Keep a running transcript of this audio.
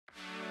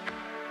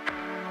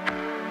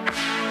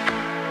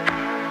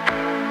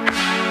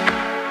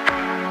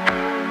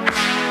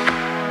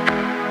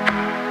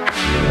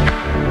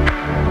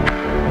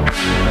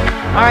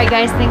All right,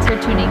 guys, thanks for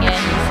tuning in. This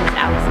is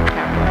Allison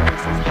Cameron.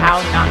 This is How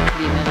Not to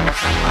Be a Middle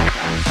Class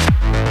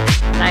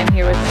podcast. And I'm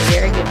here with my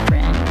very good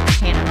friend,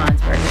 Hannah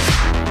Hansberger.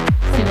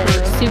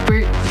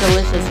 Super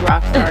delicious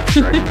rock star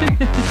extraordinaire.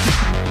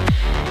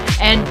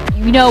 And,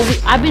 you know,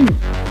 I've been,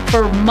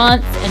 for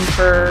months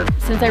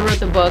and since I wrote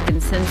the book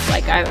and since,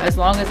 as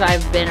long as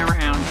I've been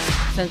around,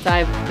 since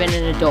I've been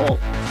an adult,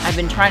 I've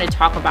been trying to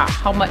talk about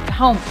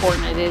how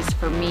important it is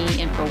for me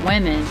and for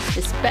women,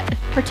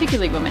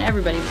 particularly women,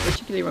 everybody, but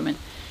particularly women,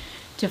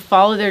 to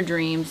follow their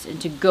dreams and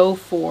to go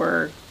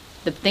for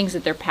the things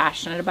that they're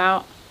passionate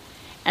about.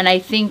 And I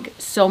think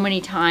so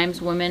many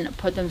times women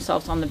put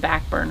themselves on the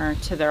back burner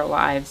to their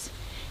lives.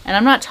 And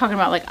I'm not talking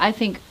about, I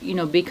think,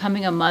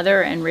 becoming a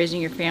mother and raising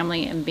your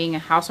family and being a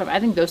housewife. I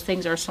think those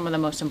things are some of the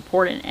most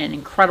important and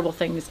incredible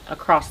things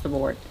across the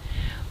board.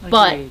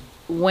 Agreed.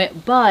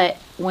 But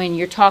when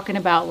you're talking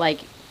about,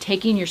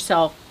 taking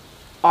yourself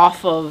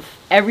off of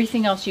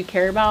everything else you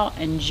care about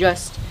and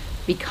just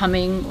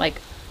becoming,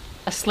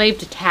 a slave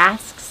to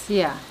tasks.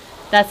 Yeah.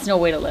 That's no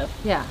way to live.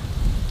 Yeah.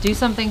 Do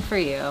something for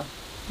you.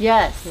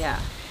 Yes. Yeah.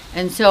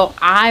 And so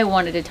I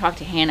wanted to talk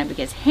to Hannah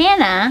because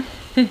Hannah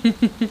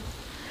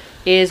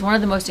is one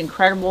of the most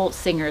incredible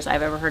singers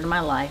I've ever heard in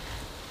my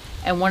life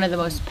and one of the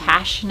most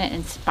passionate,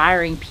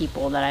 inspiring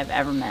people that I've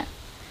ever met.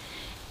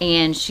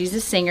 And she's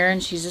a singer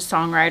and she's a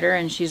songwriter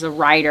and she's a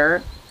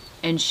writer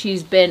and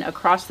she's been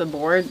across the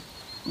board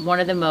one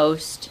of the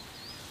most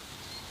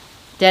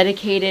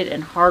dedicated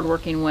and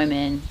hardworking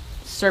women.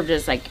 Served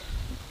as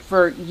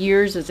for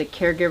years as a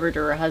caregiver to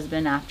her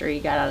husband after he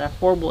got out of a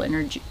horrible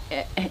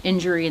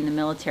injury in the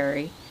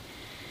military.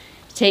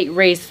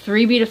 Raised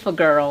 3 beautiful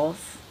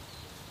girls,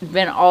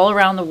 been all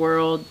around the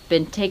world,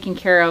 been taking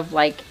care of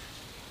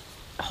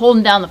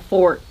holding down the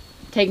fort,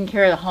 taking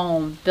care of the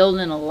home,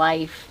 building a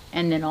life,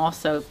 and then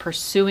also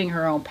pursuing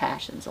her own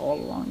passions all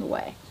along the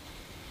way.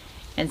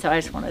 And so I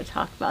just wanted to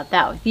talk about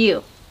that with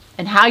you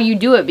and how you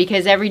do it,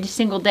 because every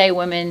single day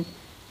women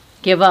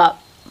give up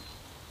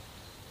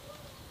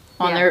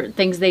on their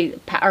things they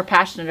are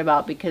passionate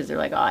about because they're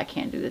like, oh, I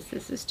can't do this.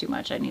 This is too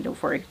much. I need to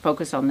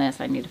focus on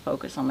this. I need to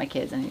focus on my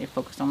kids. I need to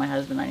focus on my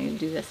husband. I need to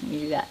do this and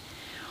do that.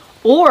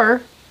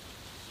 Or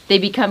they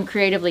become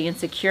creatively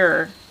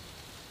insecure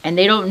and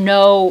they don't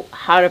know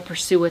how to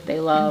pursue what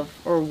they love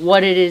or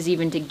what it is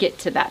even to get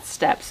to that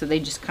step. So they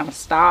just kind of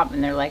stop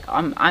and they're like,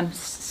 I'm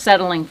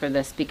settling for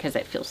this because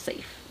it feels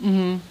safe.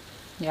 Mm-hmm.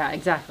 Yeah,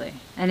 exactly.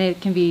 And it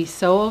can be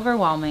so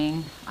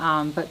overwhelming,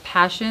 but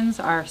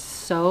passions are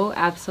so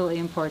absolutely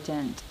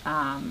important.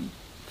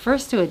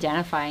 First, to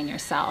identify in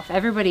yourself.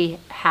 Everybody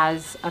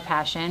has a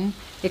passion.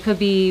 It could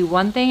be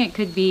one thing. It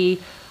could be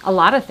a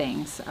lot of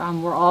things.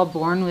 We're all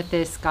born with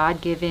this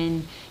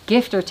God-given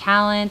gift or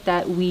talent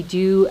that we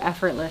do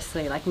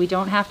effortlessly. We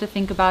don't have to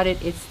think about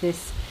it. It's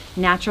this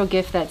natural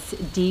gift that's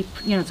deep,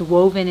 it's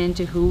woven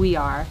into who we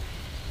are.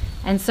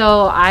 And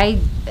so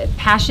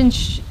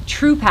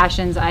true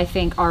passions, I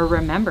think, are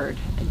remembered.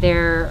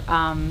 They're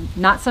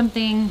not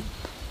something,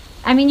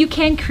 you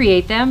can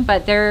create them,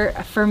 but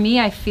for me,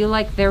 I feel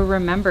like they're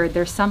remembered.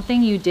 There's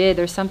something you did,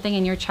 there's something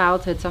in your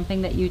childhood,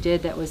 something that you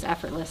did that was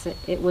effortless.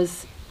 It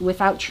was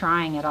without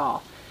trying at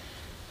all.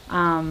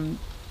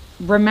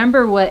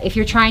 Remember if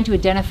you're trying to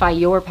identify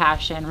your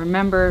passion,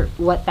 remember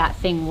what that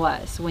thing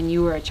was when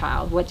you were a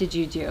child. What did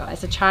you do?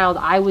 As a child,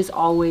 I was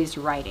always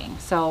writing.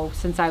 So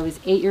since I was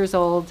 8 years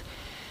old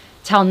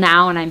till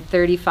now, and I'm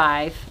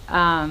 35,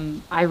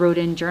 I wrote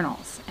in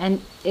journals.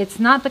 And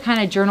it's not the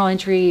kind of journal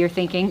entry you're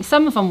thinking.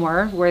 Some of them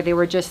were, where they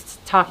were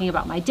just talking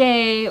about my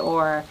day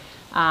or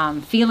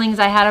feelings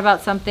I had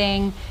about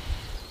something.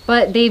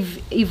 But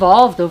they've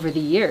evolved over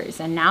the years.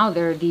 And now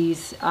there are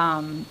these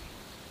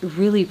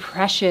really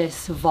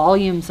precious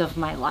volumes of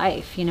my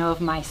life,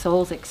 of my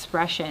soul's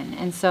expression.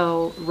 And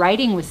so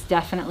writing was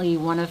definitely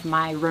one of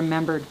my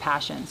remembered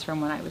passions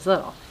from when I was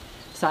little.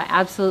 So I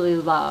absolutely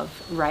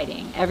love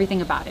writing, everything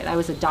about it. I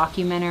was a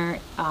documenter.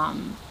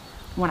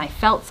 When I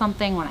felt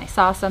something, when I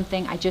saw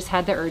something, I just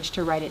had the urge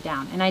to write it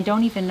down. And I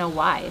don't even know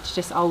why. It's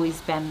just always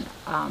been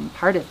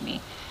part of me.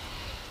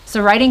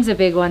 So writing's a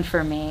big one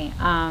for me.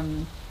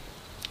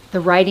 The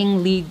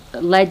writing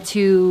led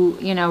to,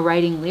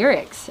 writing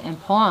lyrics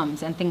and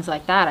poems and things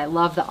like that. I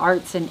love the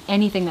arts and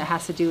anything that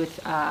has to do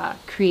with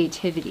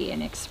creativity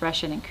and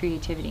expression and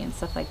creativity and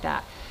stuff like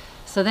that.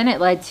 So then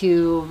it led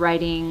to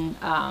writing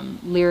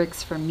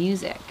lyrics for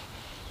music.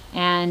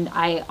 And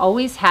I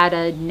always had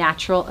a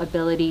natural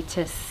ability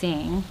to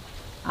sing.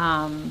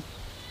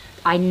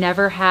 I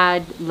never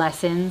had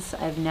lessons.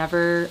 I've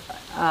never,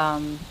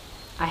 how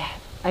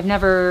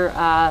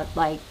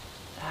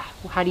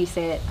do you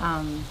say it?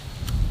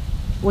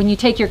 When you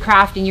take your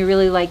craft and you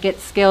really get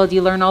skilled,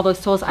 you learn all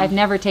those tools. I've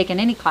never taken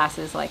any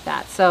classes like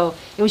that. So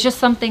it was just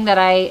something that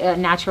a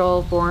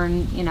natural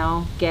born,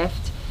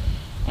 gift.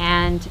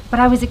 But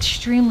I was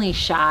extremely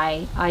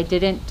shy. I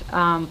didn't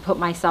put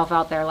myself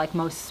out there like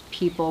most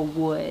people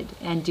would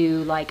and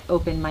do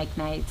open mic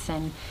nights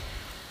and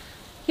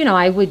you know,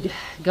 I would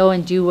go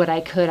and do what I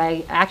could.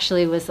 I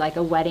actually was like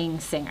a wedding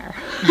singer.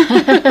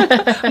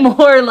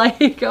 More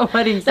like a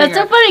wedding singer. That's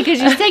so funny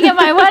because you sang at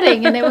my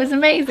wedding and it was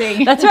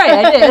amazing. That's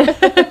right, I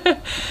did.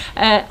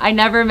 I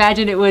never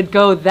imagined it would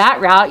go that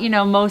route. You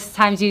know, most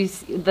times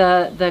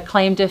the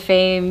claim to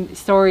fame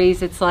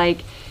stories, it's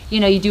like, you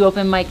know, you do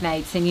open mic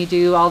nights and you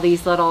do all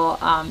these little,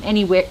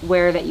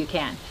 anywhere that you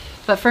can.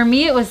 But for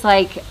me, it was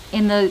like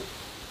in the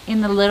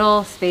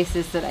little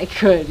spaces that I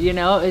could, you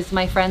know. It was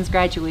my friends'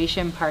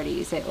 graduation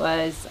parties, it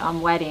was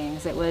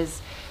weddings, it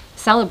was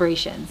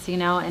celebrations, you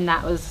know, and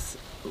that was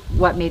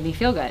what made me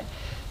feel good.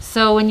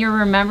 So when you're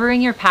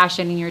remembering your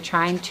passion and you're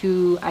trying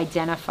to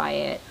identify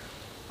it,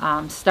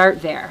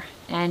 start there.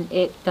 And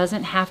it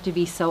doesn't have to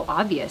be so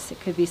obvious. It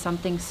could be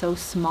something so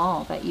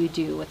small that you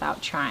do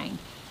without trying.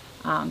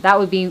 That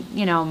would be,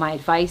 you know, my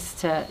advice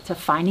to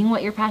finding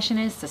what your passion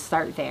is, to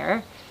start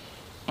there.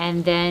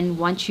 And then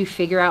once you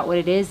figure out what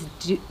it is,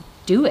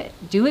 do it.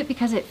 Do it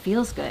because it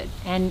feels good.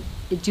 And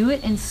do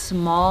it in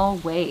small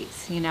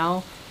ways, you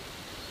know.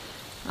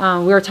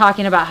 We were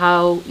talking about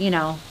how, you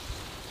know,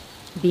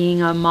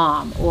 being a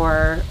mom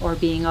or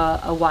being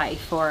a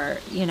wife, or,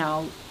 you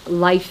know,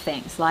 life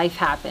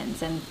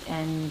happens,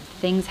 and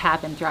things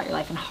happen throughout your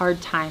life, and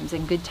hard times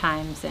and good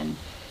times, and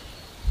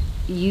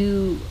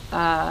you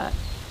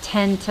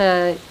tend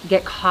to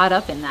get caught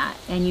up in that,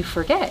 and you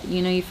forget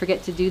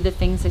to do the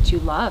things that you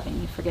love,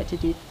 and you forget to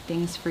do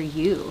things for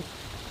you.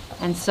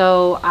 And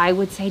so I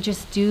would say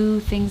just do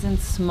things in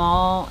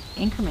small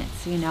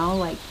increments, you know,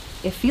 like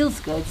it feels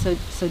good, so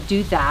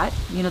do that.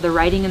 You know, the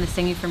writing and the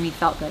singing for me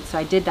felt good, so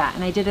I did that,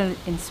 and I did it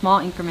in small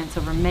increments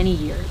over many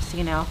years.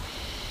 You know,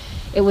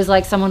 it was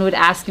like someone would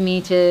ask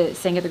me to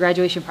sing at the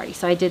graduation party,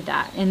 so I did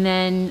that. And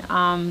then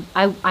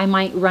I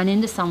might run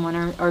into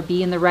someone or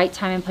be in the right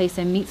time and place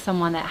and meet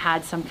someone that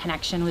had some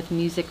connection with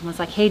music and was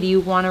like, hey, do you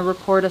want to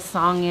record a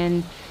song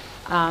in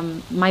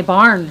my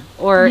barn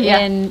or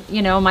in,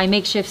 you know, my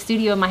makeshift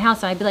studio in my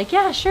house? And I'd be like,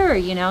 yeah, sure,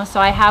 you know. So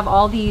I have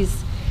all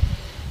these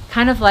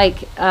kind of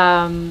like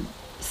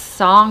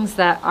songs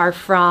that are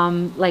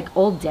from like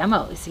old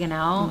demos, you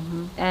know,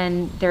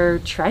 and they're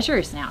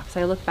treasures now, because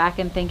I look back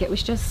and think it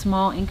was just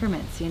small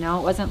increments, you know.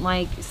 It wasn't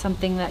like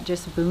something that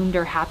just boomed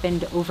or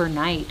happened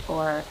overnight,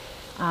 or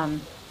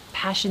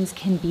passions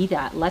can be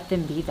that. Let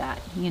them be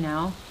that, you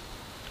know.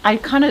 I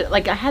kind of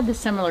like, I had this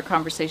similar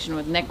conversation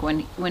with Nick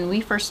when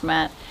we first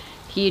met.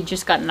 He had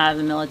just gotten out of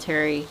the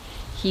military.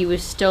 He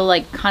was still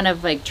like kind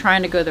of like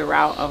trying to go the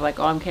route of like,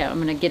 oh, okay, I'm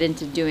gonna get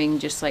into doing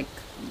just like,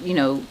 you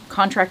know,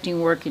 contracting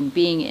work and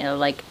being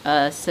like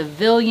a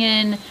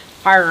civilian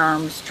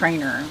firearms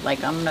trainer.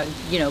 Like, I'm gonna,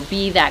 you know,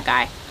 be that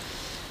guy.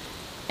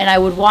 And I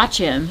would watch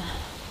him,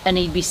 and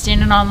he'd be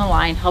standing on the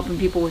line helping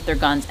people with their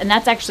guns. And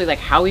that's actually like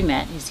how we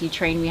met, is he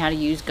trained me how to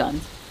use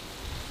guns.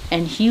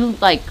 And he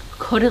like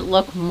couldn't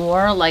look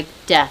more like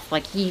death.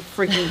 Like, he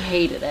freaking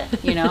hated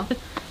it, you know.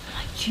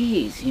 Like,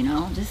 geez, you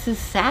know, this is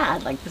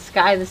sad. Like, this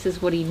guy, this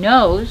is what he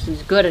knows.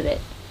 He's good at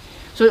it.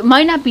 So it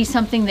might not be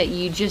something that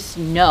you just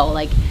know.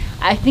 Like,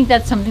 I think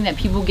that's something that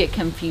people get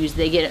confused.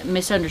 They get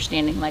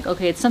misunderstanding. Like,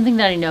 okay, it's something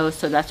that I know,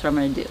 so that's what I'm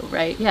going to do,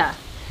 right? Yeah.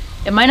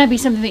 It might not be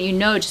something that you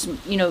know. Just,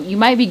 you know, you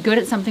might be good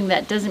at something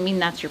that doesn't mean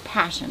that's your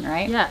passion,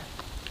 right? Yeah.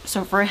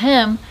 So for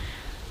him,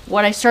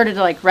 what I started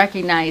to like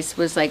recognize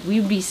was like,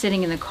 we'd be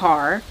sitting in the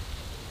car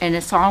and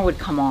a song would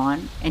come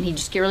on and he'd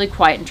just get really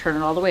quiet and turn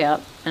it all the way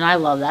up. And I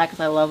love that because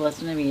I love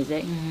listening to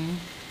music.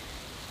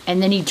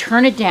 And then he'd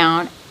turn it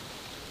down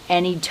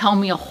and he'd tell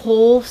me a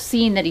whole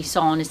scene that he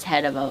saw in his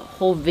head of a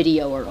whole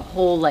video or a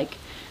whole like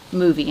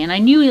movie. And I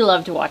knew he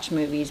loved to watch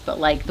movies, but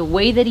like the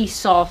way that he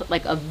saw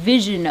like a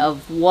vision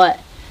of what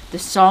the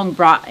song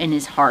brought in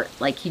his heart,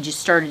 like he just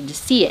started to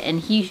see it. And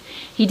he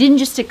didn't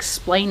just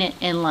explain it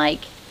in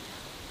like,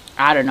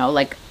 I don't know,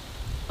 like,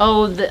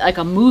 oh, like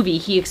a movie.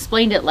 He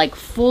explained it like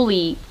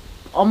fully,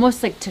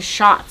 almost like to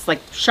shots,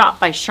 like shot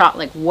by shot,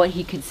 like what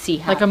he could see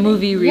happening. Like a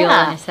movie reel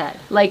in his head.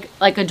 Like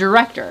a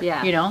director,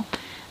 Yeah. you know?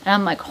 And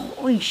I'm like,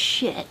 holy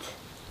shit.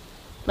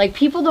 Like,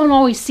 people don't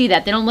always see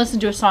that. They don't listen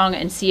to a song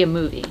and see a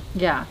movie.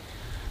 Yeah.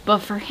 But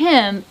for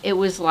him, it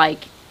was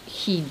like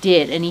he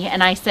did.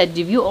 And I said,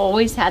 have you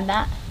always had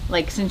that?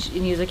 Like, and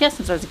he was like, yes,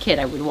 since I was a kid,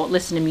 I would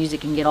listen to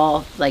music and get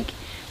all like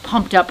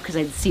pumped up because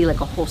I'd see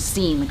like a whole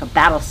scene, like a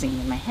battle scene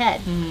in my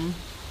head.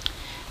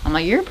 I'm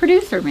like, you're a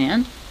producer,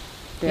 man.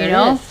 There you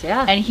know? it is,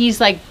 yeah. And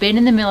he's like been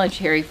in the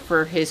military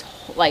for his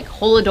like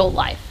whole adult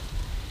life.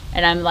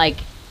 And I'm like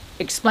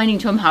explaining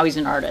to him how he's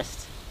an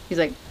artist. He's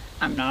like,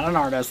 I'm not an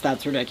artist.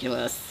 That's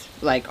ridiculous.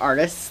 Like,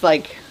 artists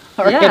like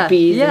are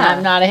hippies, and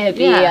I'm not a hippie.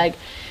 Yeah. Like,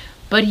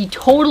 but he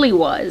totally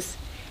was.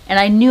 And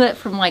I knew it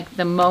from like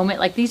the moment,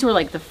 like these were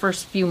like the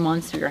first few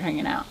months we were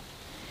hanging out.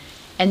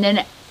 And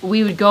then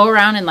we would go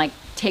around and like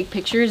take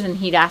pictures, and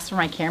he'd ask for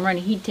my camera and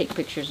he'd take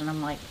pictures. And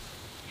I'm like,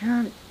 you're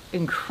an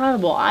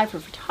incredible eye for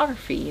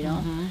photography, you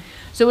know?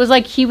 So it was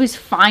like he was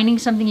finding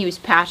something he was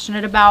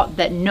passionate about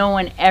that no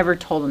one ever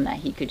told him that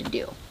he could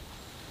do.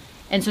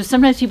 And so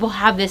sometimes people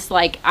have this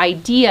like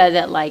idea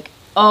that like,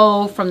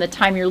 oh, from the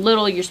time you're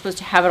little, you're supposed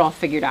to have it all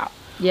figured out.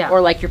 Yeah.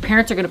 Or like your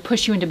parents are going to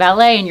push you into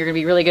ballet and you're going to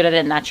be really good at it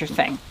and that's your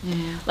thing.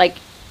 Like,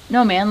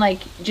 no, man, like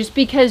just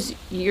because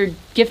you're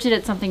gifted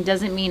at something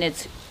doesn't mean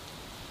it's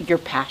your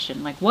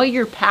passion. Like what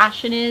your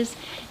passion is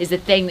the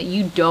thing that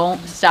you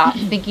don't stop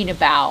thinking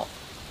about.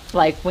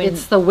 Like when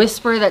it's the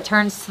whisper that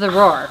turns to the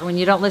roar when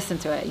you don't listen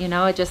to it, you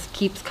know, it just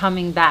keeps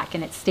coming back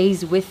and it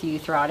stays with you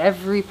throughout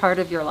every part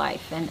of your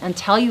life. And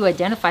until you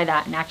identify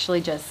that and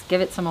actually just give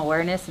it some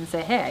awareness and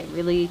say, hey, I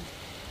really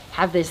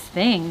have this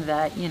thing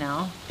that, you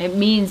know, it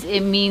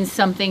means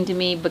something to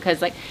me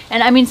because like,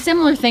 and I mean,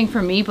 similar thing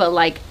for me, but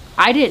like,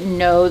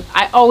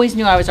 I always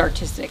knew I was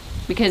artistic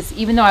because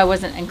even though I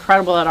wasn't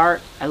incredible at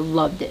art, I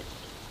loved it,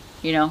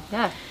 you know?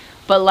 Yeah.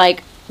 But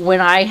like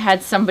when I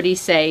had somebody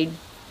say,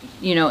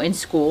 you know, in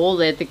school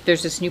that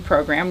there's this new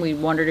program, we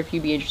wondered if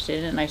you'd be interested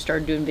in it, and I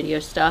started doing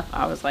video stuff,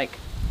 I was like,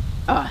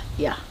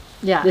 yeah,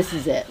 this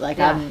is it. Like,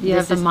 you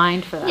have the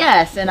mind for that.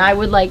 Yes, and I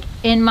would like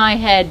in my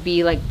head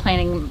be like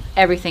planning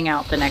everything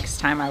out the next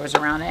time I was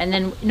around it, and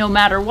then no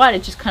matter what,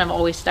 it just kind of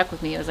always stuck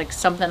with me. It was like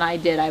something I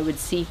did. I would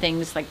see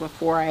things like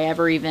before I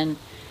ever even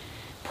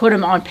put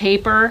them on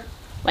paper.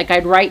 Like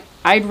I'd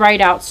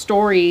write out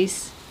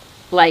stories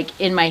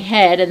like in my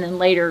head and then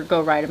later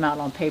go write them out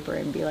on paper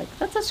and be like,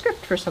 that's a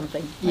script for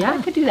something. Yeah,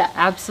 I could do that.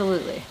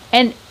 Absolutely.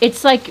 And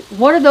it's like,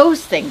 what are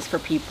those things for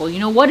people? You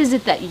know, what is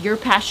it that you're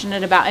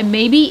passionate about? And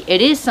maybe it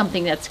is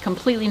something that's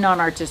completely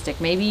non-artistic.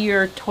 Maybe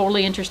you're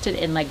totally interested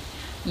in like,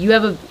 you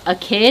have a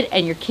kid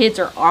and your kids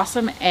are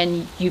awesome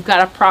and you've got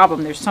a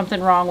problem. There's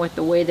something wrong with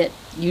the way that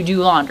you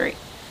do laundry.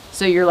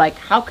 So you're like,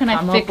 how can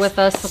I fix, with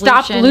a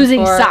stop solution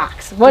losing for,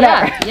 socks,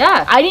 whatever.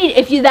 Yeah.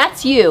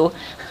 That's you.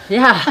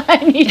 Yeah.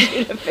 I need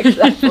you to fix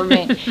that for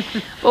me.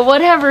 But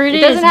whatever it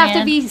is, it doesn't have man.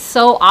 to be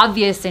so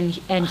obvious and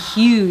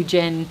huge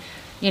and,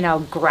 you know,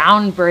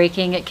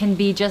 groundbreaking. It can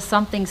be just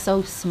something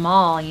so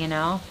small, you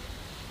know.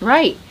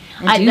 Right.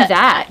 And do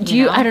that.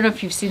 I don't know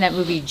if you've seen that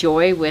movie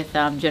Joy with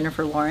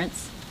Jennifer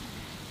Lawrence.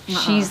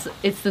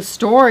 It's the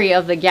story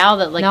of the gal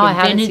that like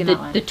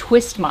invented the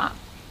twist mop.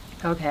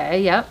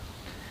 Okay, yep.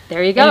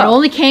 There you go. And it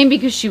only came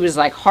because she was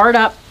like hard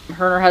up. Her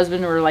and her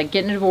husband were like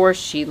getting a divorce.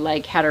 She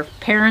like had her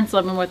parents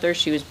living with her.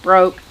 She was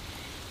broke,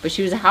 but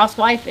she was a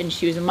housewife and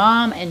she was a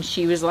mom. And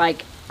she was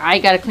like, I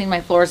got to clean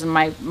my floors and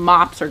my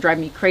mops are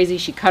driving me crazy.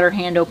 She cut her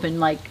hand open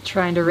like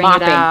trying to wring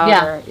it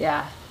out.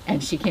 Yeah.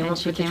 And she came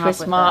up with the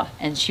twist mop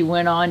and she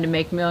went on to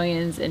make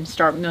millions and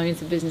start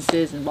millions of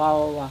businesses and blah,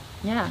 blah, blah.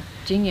 Yeah.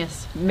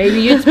 Genius.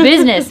 Maybe it's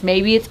business.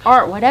 Maybe it's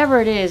art.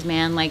 Whatever it is,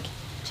 man. Like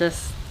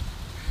just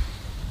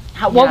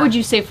what would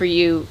you say for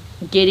you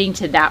getting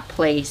to that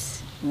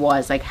place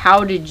was? Like,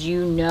 how did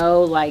you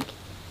know, like,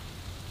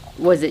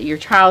 was it your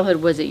childhood,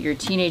 was it your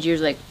teenage years,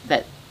 like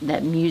that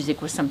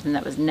music was something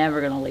that was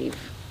never going to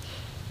leave?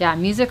 Yeah,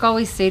 music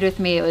always stayed with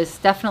me. It was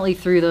definitely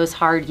through those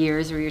hard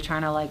years where you're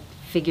trying to like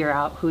figure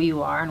out who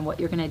you are and what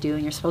you're going to do,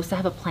 and you're supposed to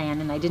have a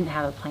plan, and I didn't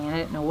have a plan. I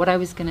didn't know what I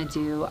was going to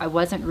do. I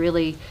wasn't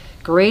really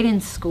great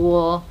in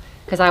school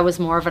because I was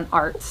more of an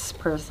arts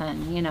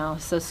person, you know,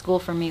 so school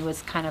for me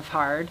was kind of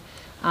hard.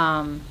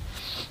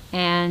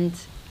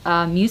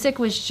 Music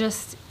was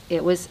just,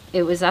 it was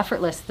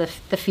effortless. The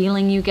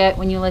feeling you get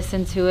when you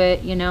listen to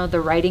it, you know, the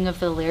writing of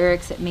the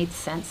lyrics, it made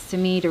sense to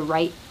me to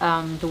write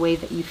the way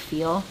that you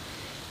feel.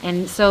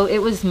 And so it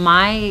was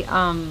my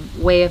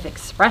way of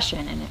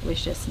expression, and it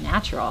was just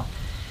natural.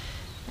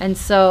 And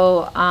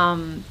so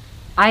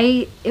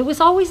it was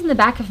always in the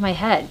back of my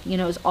head, you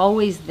know, it was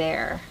always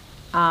there.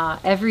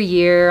 Every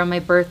year on my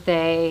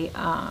birthday,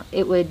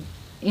 it would,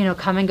 you know,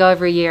 come and go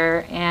every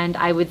year, and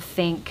I would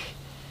think,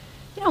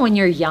 you know, when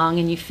you're young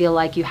and you feel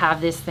like you have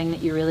this thing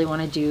that you really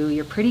want to do,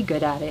 you're pretty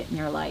good at it, and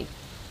you're like,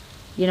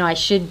 you know, I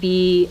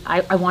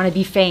want to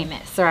be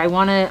famous, or I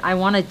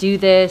want to do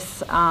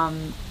this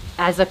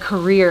as a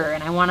career,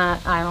 and I want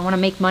to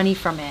make money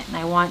from it, and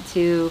I want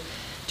to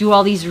do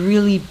all these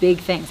really big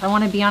things. I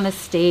want to be on a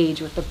stage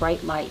with the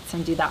bright lights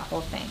and do that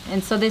whole thing.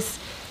 And so this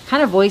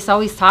kind of voice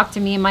always talked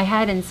to me in my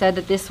head and said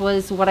that this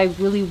was what I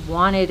really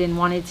wanted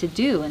to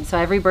do. And so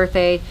every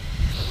birthday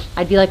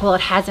I'd be like, well,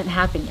 it hasn't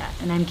happened yet,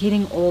 and I'm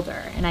getting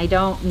older, and I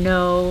don't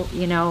know,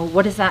 you know,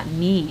 what does that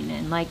mean?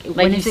 And like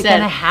when is it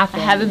going to happen?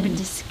 I haven't been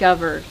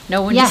discovered.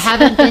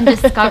 Haven't been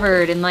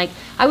discovered. And like,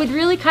 I would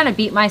really kind of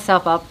beat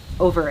myself up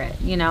over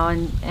it, you know,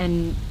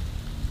 and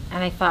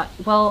I thought,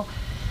 well,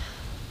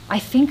 I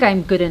think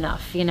I'm good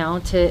enough, you know,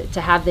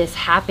 to have this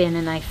happen,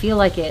 and I feel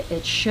like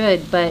it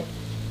should. But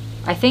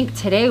I think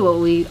today what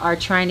we are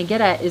trying to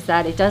get at is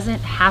that it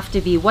doesn't have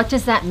to be, what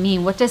does that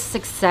mean? What does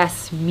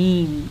success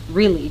mean,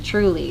 really,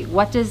 truly?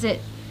 What does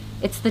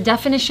it's the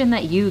definition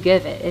that you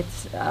give it.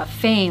 It's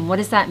fame. What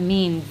does that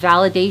mean?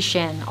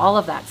 Validation, all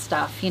of that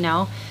stuff, you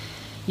know?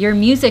 Your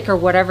music or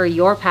whatever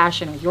your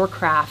passion or your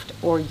craft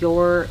or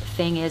your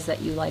thing is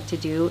that you like to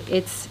do,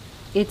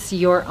 it's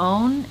your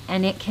own,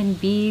 and it can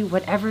be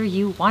whatever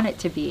you want it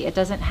to be. It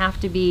doesn't have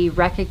to be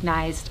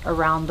recognized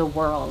around the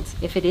world.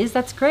 If it is,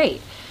 that's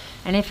great.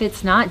 And if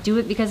it's not, do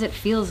it because it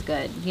feels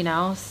good, you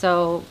know?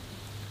 So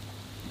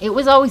it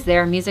was always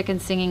there. Music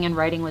and singing and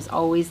writing was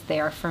always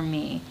there for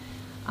me.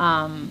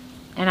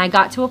 And I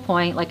got to a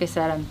point, like I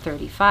said, I'm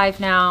 35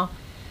 now.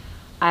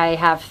 I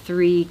have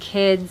 3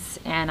 kids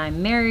and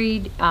I'm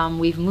married.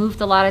 We've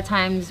moved a lot of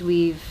times.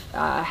 We've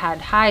had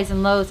highs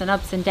and lows and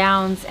ups and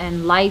downs,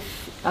 and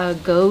life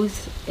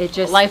goes. It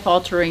just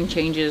life-altering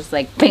changes,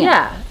 like bam.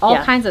 Yeah, all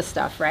kinds of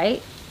stuff,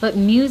 right? But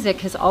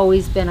music has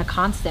always been a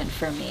constant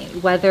for me.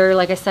 Whether,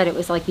 like I said, it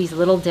was like these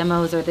little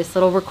demos or this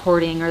little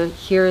recording or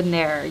here and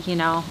there, you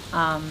know.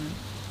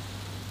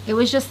 It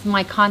was just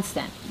my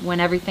constant.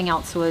 When everything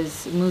else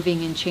was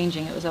moving and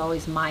changing, it was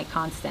always my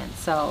constant.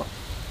 So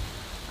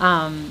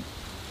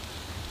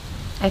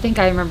I think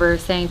I remember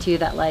saying to you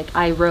that, like,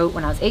 I wrote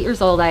when I was 8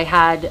 years old, I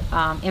had,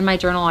 in my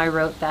journal, I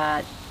wrote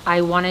that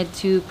I wanted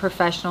to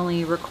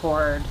professionally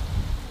record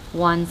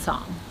one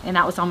song. And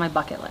that was on my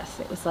bucket list.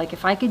 It was like,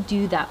 if I could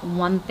do that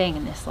one thing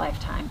in this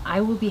lifetime,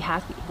 I will be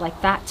happy.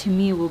 Like, that to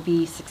me will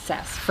be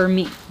success for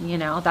me, you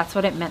know. That's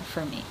what it meant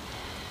for me.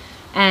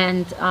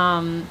 And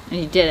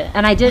you did it.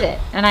 And I did it.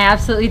 And I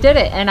absolutely did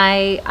it. And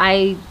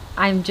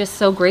I'm just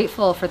so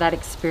grateful for that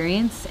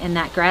experience and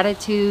that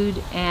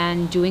gratitude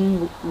and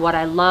doing what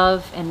I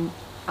love and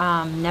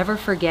never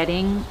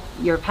forgetting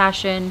your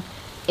passion.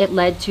 It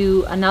led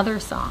to another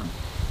song.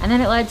 And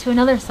then it led to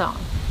another song.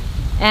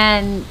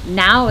 And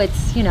now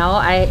it's, you know,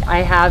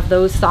 I have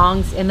those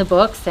songs in the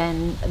books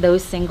and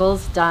those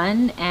singles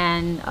done.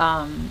 And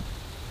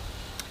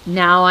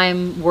now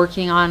I'm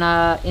working on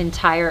an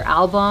entire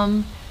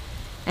album.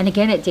 And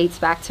again, it dates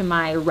back to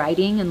my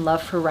writing and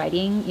love for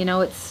writing. You know,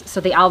 it's so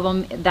the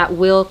album that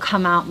will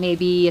come out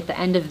maybe at the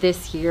end of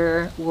this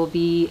year will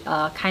be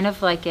kind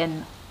of like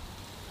an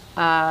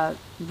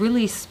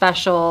really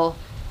special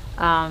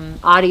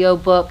audio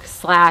book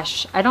 /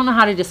 I don't know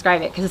how to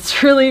describe it because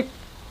it's really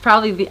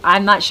probably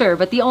I'm not sure,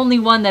 but the only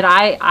one that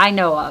I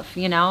know of,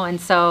 you know.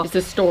 And so it's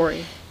a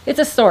story. It's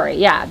a story,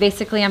 yeah.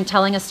 Basically, I'm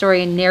telling a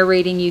story and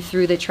narrating you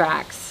through the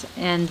tracks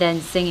and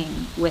then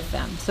singing with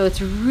them. So it's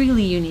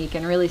really unique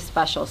and really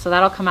special. So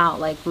that'll come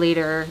out like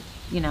later,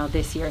 you know,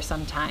 this year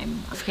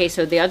sometime. Okay,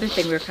 so the other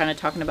thing we were kind of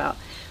talking about,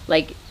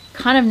 like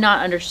kind of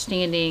not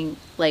understanding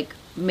like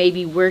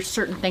maybe where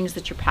certain things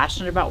that you're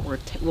passionate about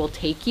will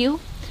take you.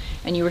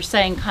 And you were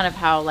saying kind of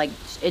how like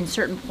in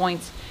certain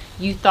points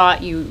you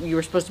thought you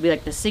were supposed to be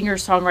like the singer,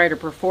 songwriter,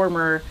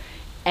 performer,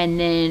 and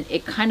then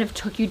it kind of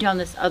took you down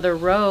this other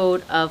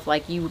road of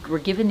like you were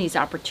given these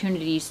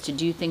opportunities to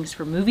do things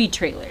for movie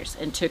trailers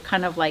and to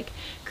kind of like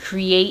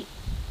create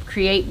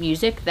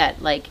music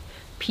that like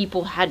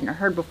people hadn't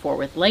heard before,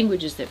 with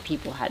languages that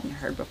people hadn't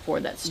heard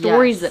before, that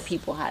stories that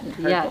people hadn't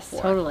heard before.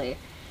 Yes, totally.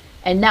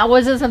 And that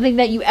wasn't something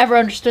that you ever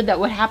understood that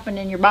would happen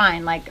in your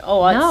mind. Like,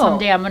 oh, No.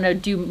 someday I'm going to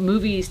do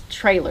movies,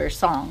 trailers,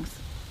 songs.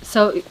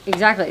 So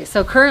exactly.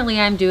 So currently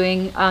I'm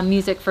doing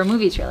music for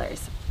movie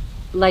trailers.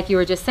 Like you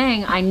were just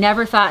saying, I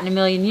never thought in a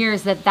million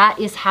years that that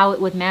is how it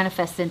would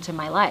manifest into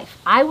my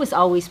life. I was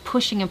always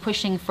pushing and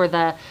pushing for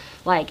the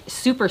like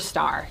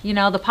superstar, you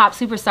know, the pop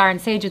superstar on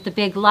stage with the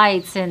big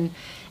lights and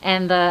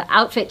the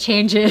outfit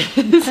changes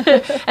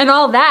and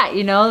all that,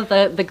 you know,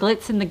 the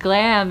glitz and the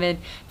glam. And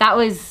that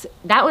was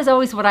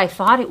always what I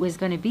thought it was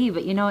going to be.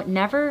 But, you know,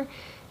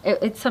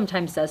 it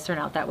sometimes does turn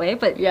out that way,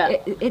 but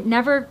it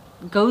never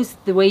goes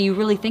the way you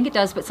really think it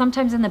does, but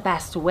sometimes in the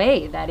best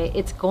way, that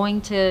it's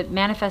going to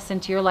manifest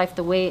into your life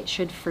the way it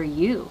should for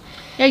you.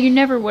 Yeah, you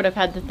never would have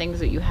had the things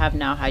that you have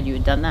now had you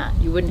had done that.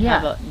 You wouldn't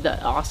have the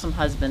awesome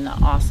husband, the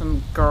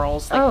awesome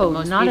girls, like the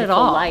most not beautiful at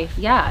all. life.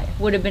 Yeah. It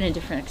would have been a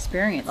different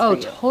experience Oh,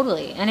 for you.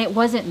 totally. And it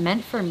wasn't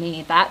meant for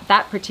me.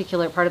 That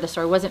particular part of the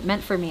story wasn't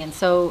meant for me. And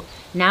so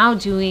now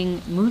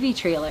doing movie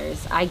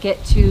trailers,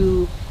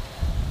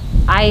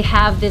 I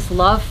have this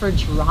love for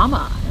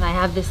drama, and I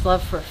have this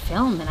love for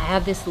film, and I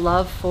have this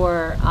love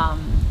for,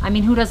 I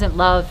mean, who doesn't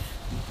love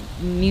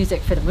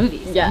music for the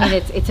movies? Yeah. I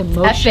mean, it's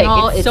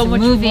emotional, It's so much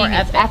moving, more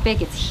it's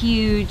epic, it's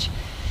huge.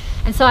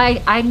 And so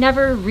I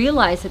never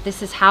realized that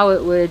this is how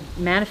it would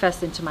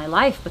manifest into my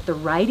life. But the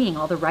writing,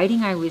 all the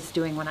writing I was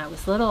doing when I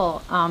was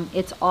little,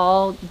 it's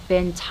all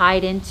been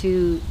tied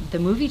into the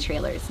movie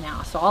trailers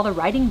now. So all the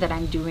writing that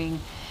I'm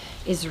doing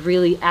is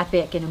really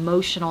epic and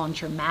emotional and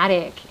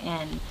dramatic.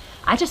 And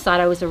I just thought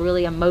I was a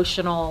really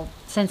emotional,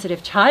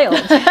 sensitive child,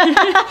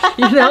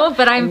 you know.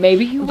 But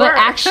maybe you were. But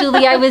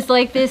actually, I was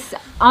like this,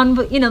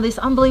 this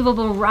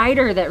unbelievable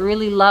writer that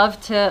really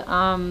loved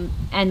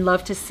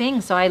to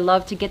sing. So I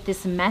love to get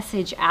this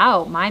message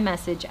out, my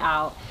message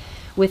out,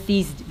 with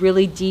these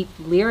really deep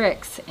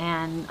lyrics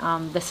and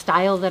the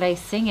style that I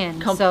sing in.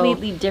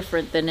 Completely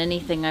different than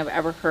anything I've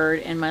ever heard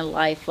in my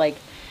life. Like,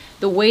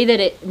 the way that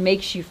it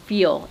makes you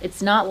feel,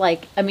 it's not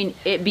like, I mean,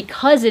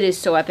 because it is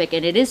so epic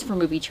and it is for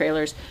movie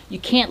trailers, you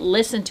can't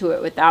listen to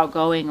it without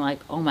going like,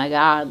 oh my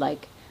God,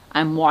 like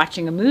I'm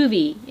watching a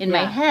movie in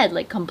my head,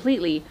 like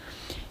completely.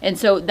 And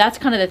so that's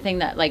kind of the thing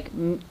that like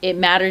it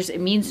matters.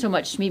 It means so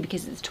much to me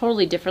because it's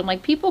totally different.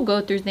 Like people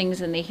go through things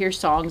and they hear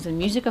songs, and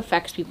music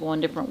affects people in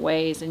different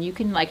ways. And you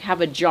can like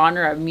have a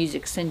genre of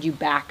music send you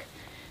back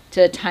to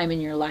a time in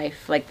your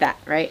life like that,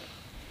 right?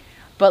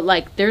 But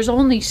like there's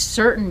only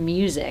certain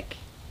music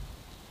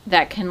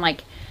that can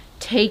like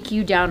take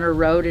you down a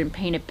road and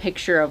paint a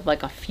picture of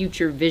like a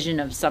future vision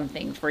of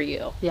something for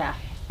you. Yeah.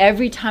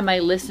 Every time I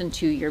listen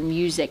to your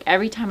music,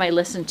 every time I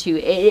listen to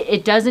it,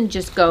 it doesn't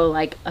just go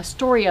like a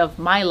story of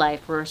my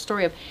life or a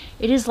story of,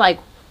 it is like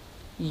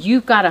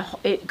you've got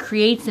it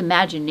creates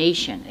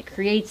imagination. It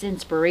creates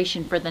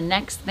inspiration for the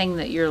next thing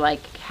that you're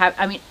like,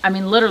 I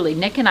mean, literally,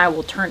 Nick and I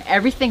will turn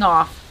everything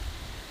off,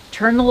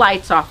 turn the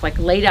lights off, like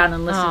lay down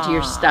and listen to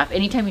your stuff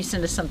anytime you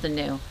send us something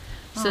new,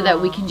 so that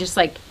we can just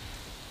like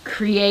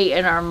create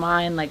in our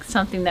mind like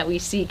something that we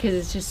see, because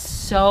it's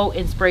just so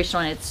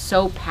inspirational and it's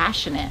so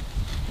passionate.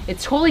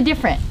 It's totally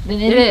different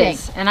than anything. It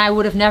is, and I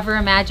would have never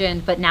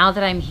imagined, but now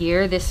that I'm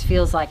here, this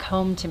feels like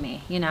home to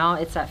me. You know,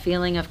 it's that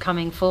feeling of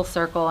coming full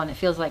circle, and it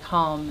feels like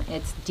home.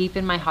 It's deep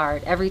in my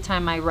heart. Every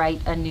time I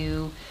write a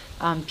new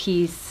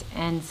piece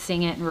and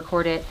sing it and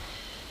record it,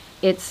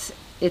 it's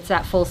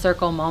that full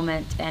circle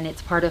moment, and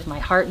it's part of my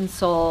heart and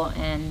soul,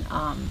 and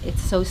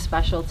it's so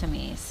special to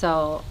me.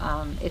 So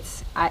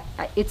it's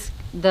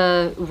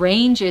the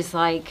range is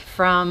like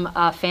from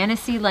a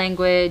fantasy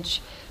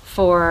language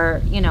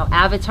for, you know,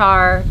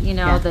 Avatar, you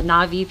know, the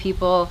Na'vi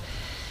people.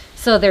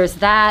 So there's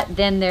that.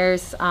 Then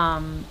there's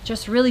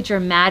just really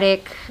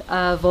dramatic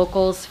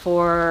vocals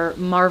for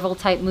Marvel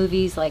type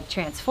movies like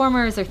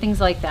Transformers or things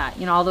like that.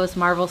 You know, all those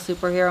Marvel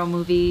superhero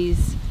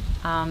movies.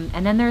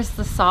 And then there's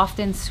the soft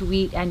and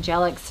sweet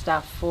angelic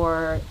stuff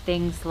for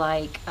things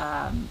like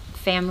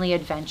family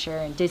adventure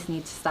and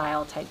Disney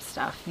style type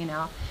stuff, you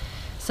know.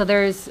 So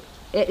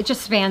it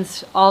just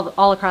spans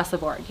all across the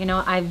board. You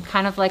know, I'm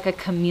kind of like a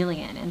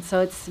chameleon, and so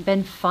it's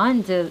been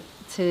fun to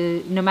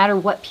no matter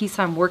what piece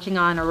I'm working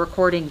on or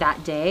recording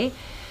that day,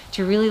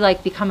 to really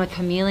like become a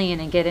chameleon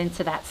and get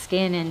into that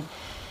skin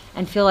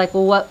and feel like,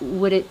 well, what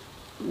would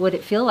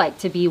it feel like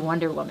to be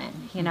Wonder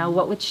Woman? You know,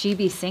 what would she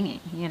be singing?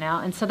 You know,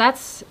 and so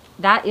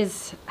that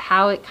is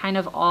how it kind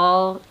of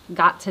all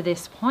got to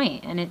this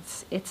point, and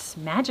it's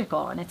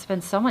magical, and it's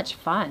been so much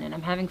fun, and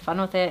I'm having fun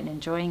with it and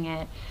enjoying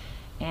it.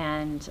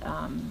 And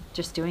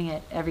just doing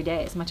it every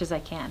day as much as I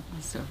can.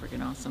 That's so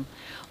freaking awesome.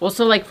 Well,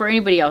 so like for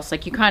anybody else,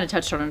 like you kind of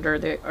touched on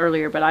it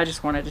earlier, but I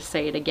just wanted to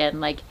say it again,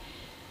 like,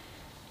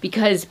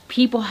 because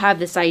people have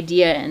this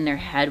idea in their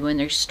head when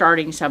they're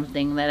starting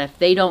something that if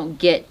they don't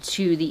get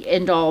to the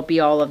end all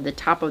be all of the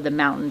top of the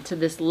mountain, to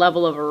this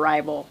level of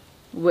arrival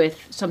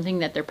with something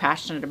that they're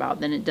passionate about,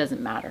 then it doesn't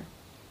matter.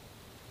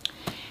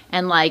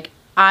 And like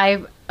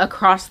I've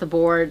across the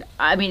board,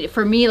 I mean,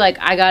 for me, like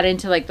I got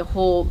into like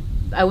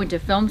I went to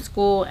film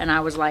school and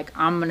I was like,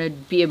 I'm going to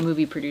be a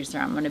movie producer.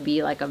 I'm going to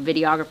be like a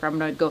videographer. I'm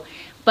going to go.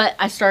 But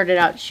I started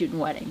out shooting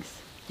weddings.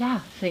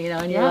 Yeah. So, you know,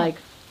 and you're like,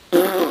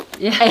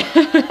 yeah.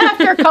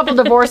 After a couple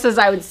divorces,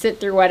 I would sit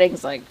through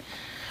weddings like,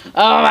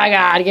 oh my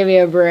God, give me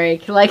a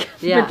break. Like,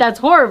 but that's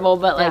horrible.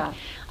 But like,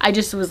 I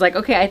just was like,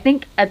 okay, I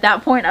think at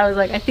that point I was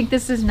like, I think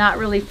this is not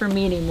really for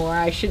me anymore.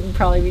 I shouldn't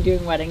probably be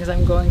doing weddings.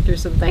 I'm going through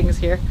some things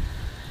here.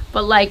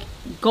 But like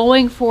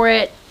going for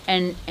it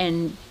and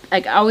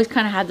like I always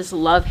kind of had this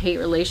love-hate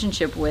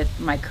relationship with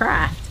my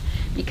craft,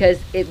 because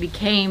it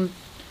became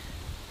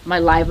my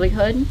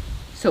livelihood,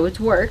 so it's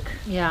work.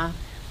 Yeah.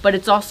 But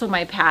it's also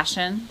my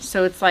passion.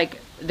 So it's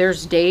like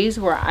there's days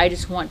where I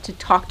just want to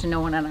talk to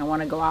no one and I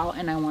want to go out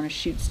and I want to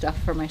shoot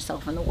stuff for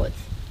myself in the woods.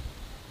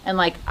 And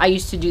like I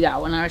used to do that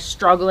when I was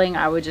struggling.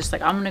 I would just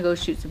like, I'm going to go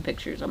shoot some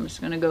pictures. I'm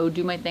just going to go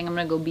do my thing. I'm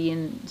going to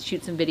go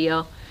shoot some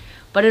video.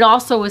 But it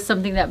also was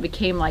something that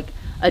became like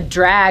a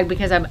drag,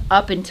 because I'm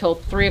up until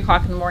 3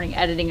 o'clock in the morning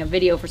editing a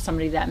video for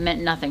somebody that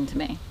meant nothing to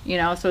me, you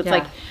know? So it's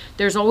like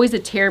there's always a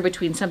tear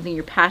between something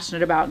you're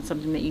passionate about and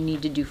something that you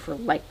need to do for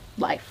like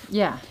life.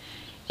 Yeah.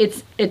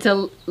 It's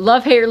a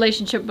love-hate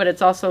relationship, but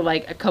it's also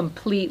like a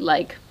complete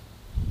like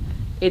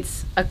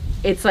it's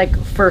like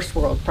first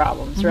world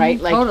problems,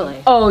 right? Like,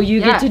 totally. Oh,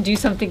 you get to do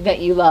something that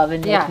you love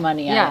and make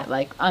money at it.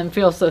 Like, I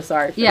feel so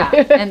sorry for you.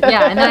 And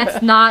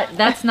that's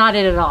not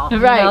it at all.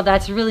 Right. You know,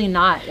 that's really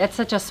not. That's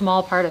such a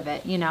small part of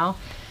it, you know.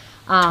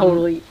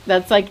 Totally.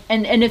 That's like,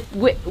 and if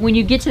when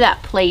you get to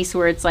that place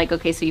where it's like,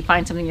 okay, so you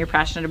find something you're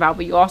passionate about,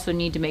 but you also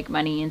need to make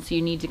money, and so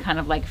you need to kind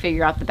of like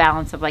figure out the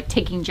balance of like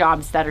taking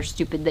jobs that are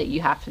stupid that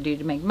you have to do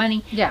to make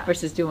money,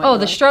 versus doing. Oh,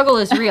 the struggle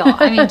is real.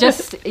 I mean,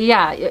 just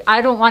I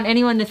don't want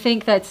anyone to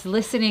think that's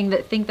listening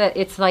that think that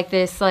it's like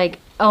this, like,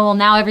 oh, well,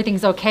 now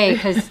everything's okay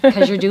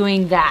because you're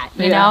doing that,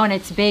 you know, and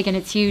it's big and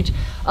it's huge.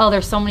 Oh,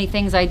 there's so many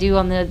things I do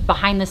on the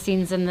behind the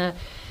scenes and the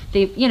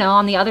you know,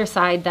 on the other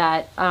side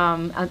that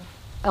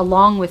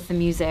along with the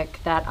music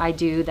that I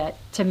do, that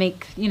to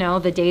make, you know,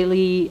 the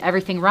daily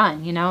everything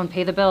run, you know, and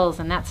pay the bills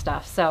and that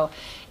stuff. So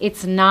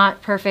it's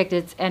not perfect.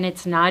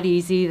 It's not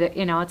easy. That,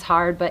 you know, it's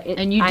hard, but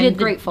I'm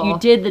grateful. You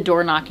did the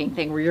door knocking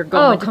thing where you're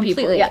going to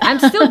completely. people. Yeah.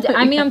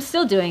 I'm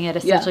still doing it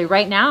essentially.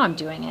 Right now I'm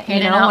doing it.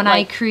 Handing you know, out, when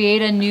like, I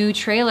create a new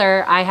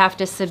trailer, I have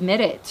to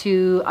submit it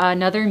to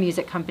another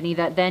music company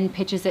that then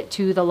pitches it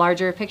to the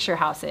larger picture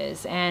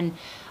houses. And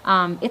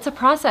it's a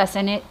process,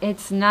 and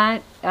it's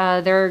not,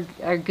 there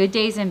are good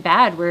days and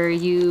bad where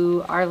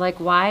you are like,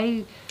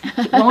 why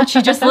won't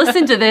you just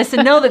listen to this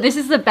and know that this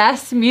is the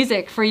best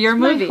music for your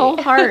movie? My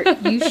whole heart.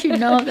 You should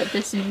know that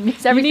this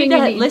is everything you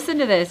you need need. to listen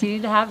to this. You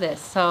need to have this.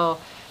 So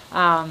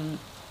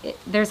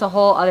there's a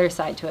whole other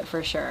side to it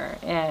for sure.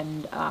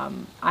 And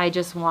I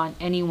just want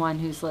anyone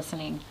who's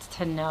listening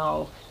to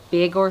know,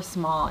 big or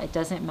small, it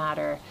doesn't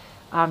matter.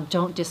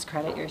 Don't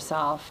discredit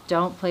yourself.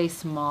 Don't play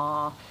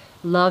small.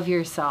 Love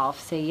yourself.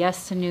 Say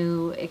yes to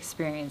new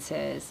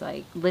experiences.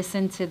 Like,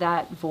 listen to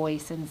that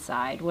voice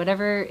inside,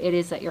 whatever it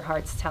is that your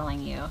heart's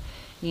telling you,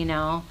 you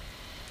know.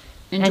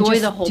 And Enjoy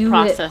just the whole do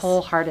process. it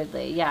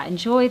wholeheartedly. Yeah,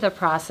 enjoy the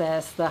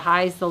process, the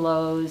highs, the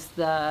lows,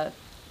 the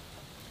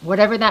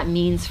whatever that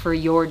means for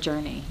your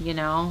journey, you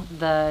know.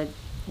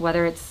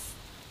 Whether it's,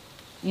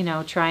 you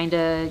know, trying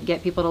to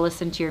get people to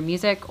listen to your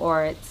music,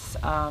 or it's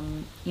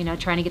you know,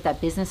 trying to get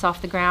that business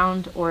off the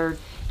ground, or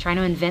trying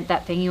to invent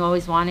that thing you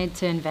always wanted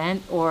to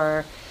invent,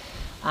 or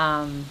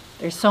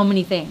there's so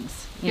many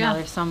things, you know,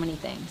 there's so many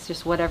things,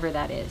 just whatever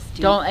that is.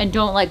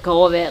 Don't let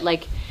go of it.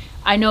 Like,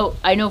 I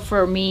know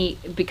for me,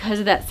 because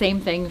of that same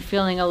thing,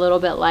 feeling a little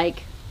bit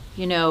like,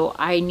 you know,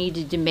 I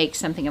needed to make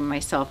something of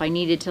myself. I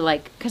needed to,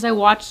 like, because I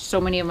watched so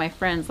many of my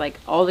friends, like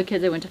all the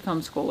kids I went to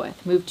film school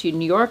with, moved to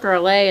New York or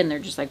LA, and they're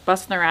just like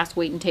busting their ass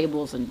waiting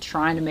tables and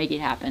trying to make it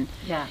happen.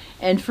 Yeah.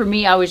 And for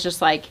me, I was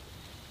just like,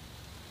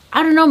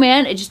 I don't know,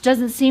 man. It just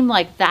doesn't seem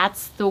like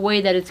that's the way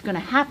that it's going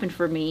to happen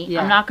for me.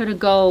 Yeah. I'm not going to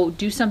go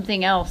do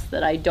something else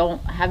that I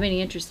don't have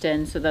any interest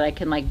in, so that I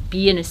can, like,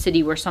 be in a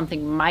city where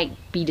something might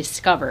be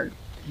discovered.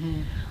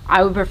 Mm-hmm.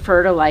 I would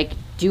prefer to, like,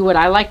 do what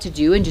I like to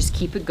do and just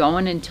keep it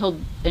going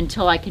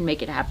until I can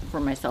make it happen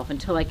for myself,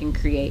 until I can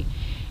create.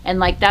 And,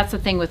 like, that's the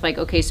thing with, like,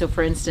 okay, so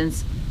for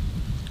instance,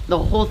 the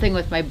whole thing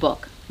with my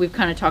book, we've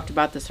kind of talked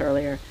about this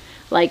earlier.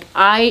 Like,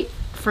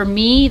 for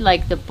me,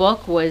 like, the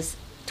book was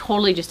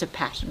totally just a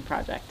passion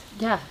project.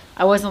 Yeah.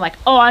 I wasn't like,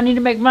 oh, I need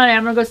to make money,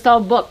 I'm gonna go sell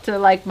a book to,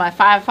 like, my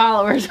 5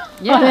 followers on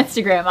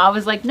Instagram. I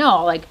was like,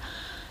 no, like,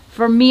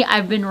 for me,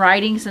 I've been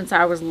writing since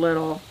I was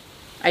little.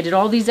 I did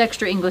all these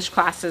extra English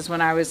classes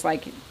when I was,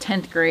 like,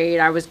 10th grade.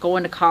 I was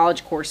going to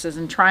college courses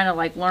and trying to,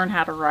 like, learn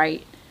how to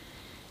write.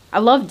 I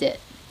loved it,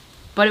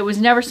 but it was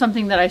never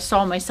something that I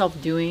saw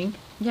myself doing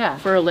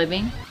for a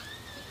living.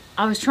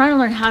 I was trying to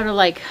learn how to,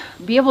 like,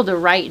 be able to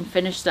write and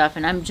finish stuff,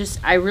 and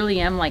I really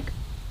am, like,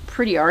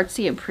 pretty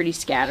artsy and pretty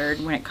scattered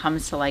when it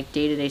comes to, like,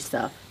 day-to-day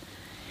stuff.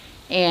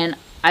 And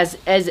as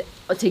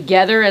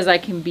together as I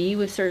can be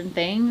with certain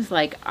things,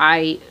 like,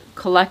 I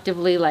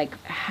collectively,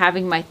 like,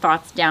 having my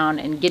thoughts down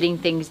and getting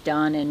things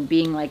done and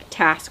being, like,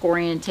 task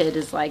oriented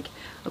is like,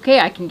 okay,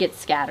 I can get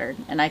scattered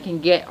and I can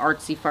get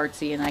artsy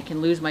fartsy and I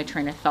can lose my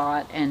train of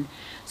thought. And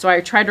so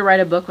I tried to write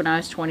a book when I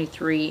was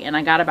 23, and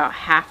I got about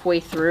halfway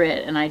through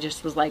it, and I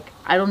just was like,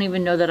 I don't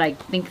even know that I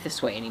think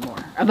this way anymore.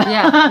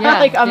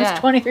 Like, I was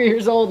 23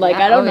 years old. Like,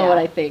 I don't know what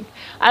I think.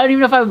 I don't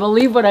even know if I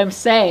believe what I'm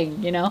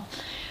saying, you know?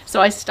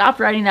 So I stopped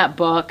writing that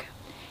book,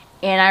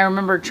 and I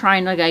remember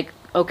trying to, like,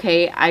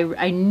 okay,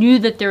 I knew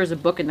that there was a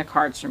book in the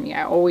cards for me.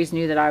 I always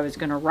knew that I was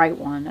going to write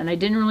one, and I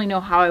didn't really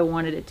know how I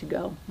wanted it to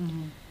go.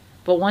 Mm-hmm.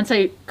 But once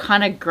I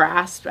kind of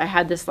grasped, I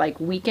had this,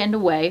 like, weekend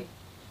away.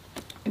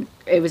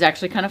 It was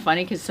actually kind of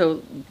funny because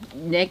so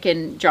Nick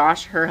and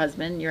Josh, her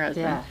husband, your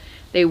husband,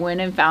 they went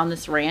and found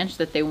this ranch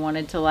that they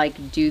wanted to,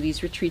 like, do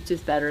these retreats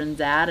with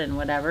veterans at and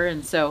whatever.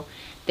 And so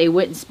they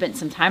went and spent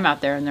some time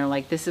out there, and they're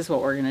like, this is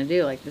what we're going to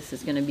do. Like, this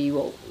is going to be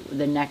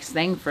the next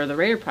thing for the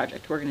Raider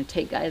Project. We're going to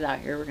take guys out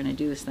here. We're going to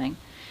do this thing.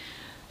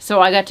 So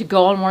I got to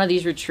go on one of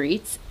these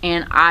retreats,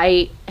 and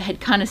I had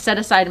kind of set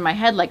aside in my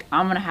head, like,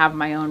 I'm going to have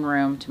my own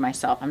room to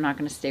myself. I'm not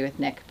going to stay with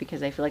Nick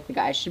because I feel like the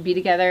guys should be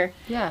together.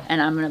 Yeah.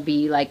 And I'm going to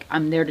be, like,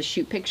 I'm there to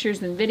shoot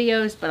pictures and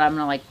videos, but I'm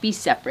going to, like, be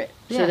separate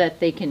so that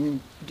they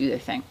can do their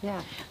thing.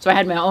 Yeah. So I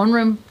had my own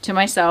room to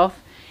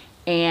myself,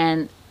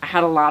 and I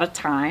had a lot of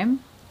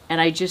time,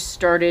 and I just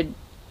started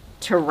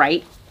to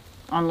write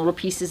on little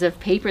pieces of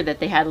paper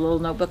that they had, a little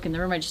notebook in the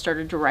room. I just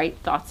started to write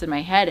thoughts in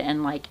my head,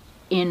 and, like,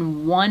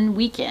 in one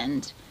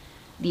weekend,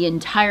 the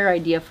entire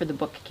idea for the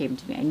book came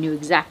to me. I knew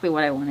exactly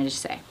what I wanted to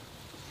say.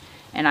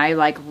 And I,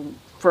 like,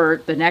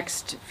 for the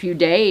next few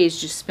days,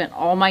 just spent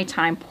all my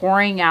time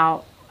pouring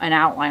out an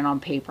outline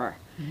on paper.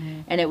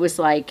 Mm-hmm. And it was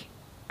like,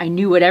 I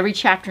knew what every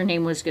chapter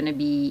name was going to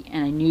be,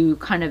 and I knew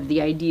kind of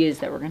the ideas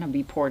that were going to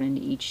be poured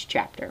into each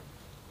chapter.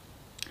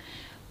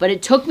 But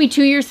it took me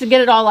 2 years to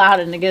get it all out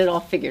and to get it all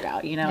figured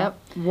out, you know?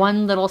 Yep.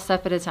 One little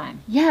step at a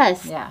time.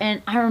 Yes. Yeah.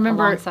 And I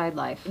remember alongside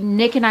life.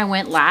 Nick and I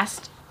went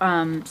last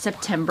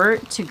September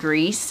to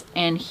Greece,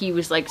 and he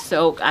was like,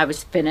 so I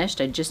was finished.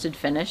 I just had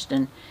finished,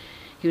 and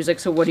he was like,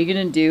 so what are you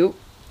going to do?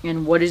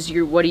 And what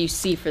do you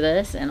see for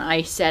this? And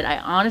I said, I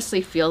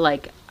honestly feel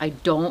like I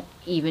don't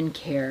even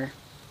care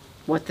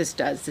what this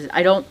does.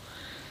 I don't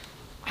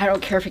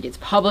care if it gets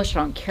published. I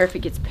don't care if it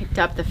gets picked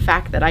up. The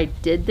fact that I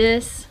did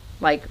this,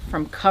 like,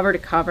 from cover to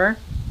cover,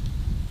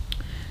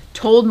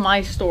 told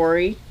my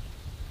story,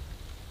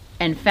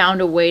 and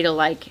found a way to,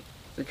 like,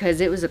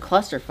 because it was a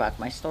clusterfuck.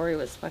 My story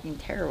was fucking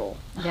terrible.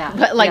 Yeah.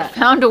 But like yeah.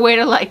 found a way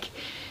to like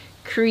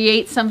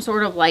create some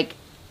sort of like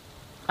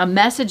a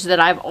message that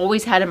I've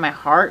always had in my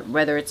heart,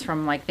 whether it's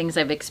from like things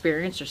I've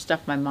experienced or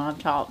stuff my mom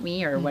taught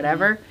me or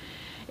whatever.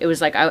 It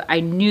was like I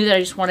knew that I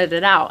just wanted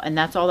it out, and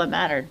that's all that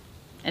mattered.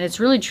 And it's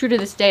really true to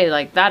this day.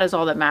 Like, that is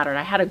all that mattered.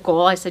 I had a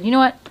goal. I said, you know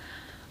what?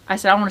 I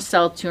said, I want to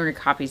sell 200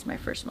 copies my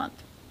first month.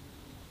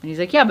 And he's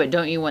like, yeah, but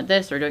don't you want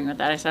this or don't you want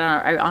that? I said,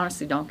 I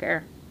honestly don't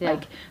care. Yeah.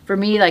 Like, for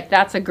me, like,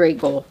 that's a great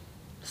goal.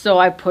 So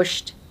I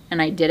pushed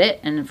and I did it.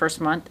 And the first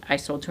month, I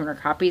sold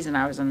 200 copies and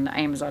I was on the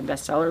Amazon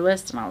bestseller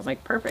list. And I was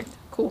like, perfect,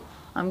 cool,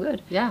 I'm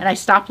good. Yeah. And I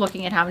stopped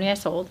looking at how many I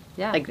sold.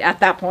 Yeah. Like, at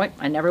that point,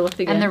 I never looked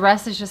again. And the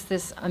rest is just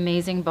this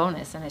amazing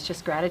bonus, and it's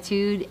just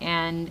gratitude,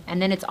 and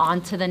then it's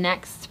on to the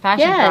next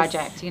passion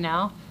project, you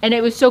know? And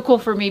it was so cool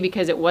for me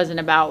because it wasn't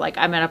about, like,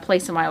 I'm at a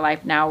place in my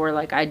life now where,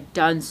 like, I'd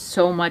done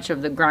so much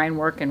of the grind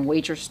work and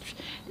waitress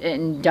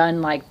and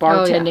done, like,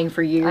 bartending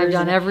for years. I've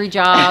done every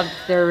job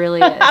there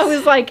really is. I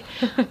was like,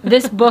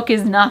 this book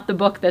is not the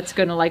book that's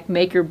going to, like,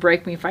 make or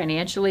break me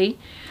financially.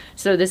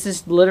 So this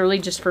is literally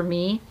just for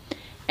me.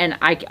 And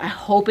I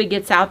hope it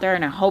gets out there,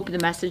 and I hope the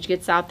message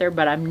gets out there,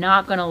 but I'm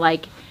not going to,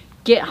 like,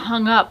 get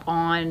hung up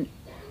on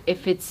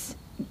if it's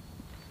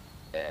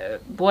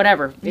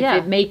whatever,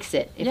 if it makes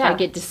it, if I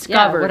get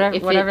discovered,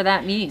 if whatever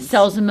that means.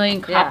 Sells 1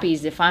 million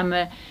copies, if I'm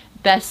a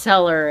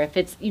bestseller, if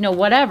it's, you know,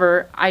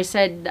 whatever. I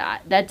said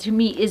that to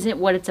me isn't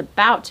what it's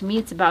about. To me,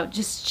 it's about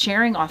just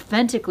sharing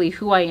authentically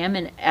who I am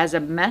and as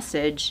a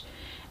message.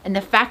 And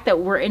the fact that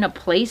we're in a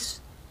place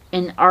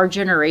in our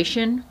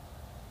generation,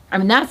 I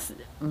mean, that's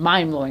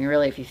mind-blowing,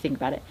 really, if you think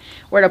about it.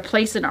 We're at a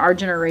place in our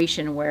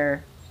generation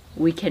where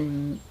we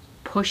can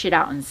push it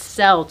out and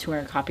sell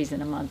 200 copies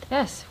in a month.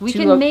 Yes, we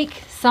can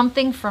make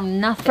something from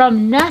nothing.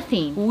 From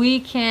nothing. We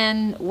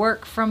can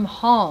work from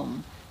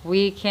home.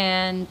 We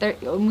can the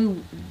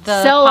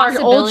sell our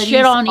old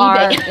shit on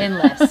eBay. Are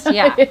endless.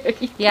 Yeah,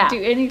 you can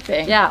do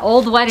anything. Yeah,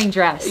 old wedding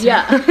dress.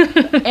 Yeah,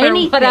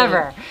 anything.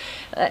 Whatever.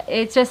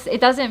 It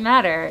doesn't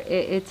matter.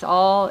 It's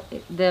all,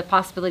 the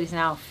possibilities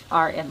now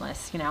are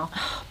endless, you know.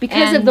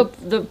 Because of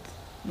the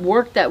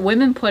work that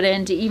women put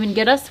in to even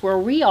get us where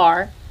we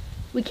are,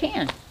 we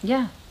can.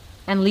 Yeah.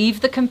 And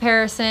leave the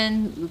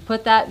comparison,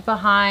 put that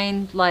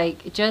behind,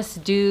 like,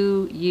 just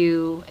do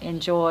you,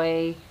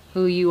 enjoy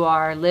who you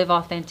are, live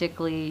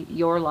authentically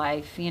your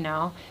life, you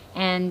know,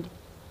 and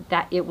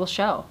that it will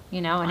show,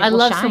 you know, and it will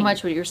love shine. so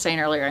much what you were saying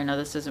earlier. I know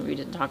we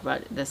didn't talk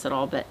about this at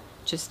all, but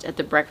just at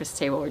the breakfast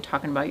table, we we're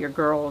talking about your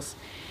girls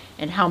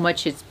and how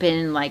much it's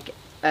been like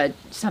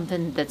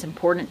something that's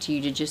important to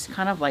you to just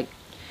kind of like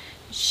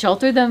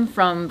shelter them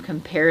from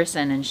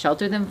comparison and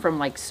shelter them from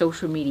like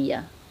social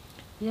media.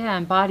 Yeah,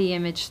 and body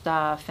image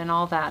stuff and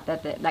all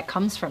that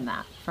comes from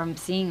that, from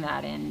seeing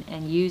that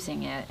and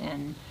using it.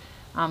 And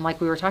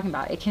like we were talking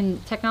about,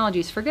 technology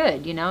is for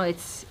good, you know,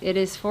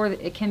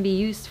 it can be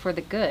used for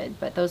the good,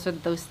 but those are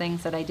those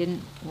things that I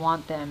didn't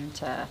want them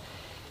to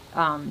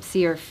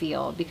see or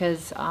feel,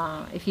 because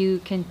if you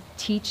can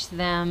teach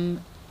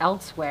them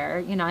elsewhere,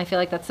 you know, I feel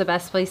like that's the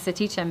best place to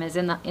teach them is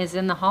in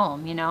the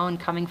home, you know, and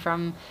coming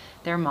from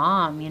their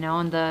mom, you know,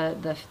 and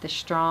the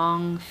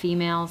strong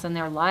females in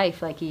their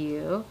life like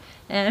you,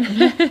 and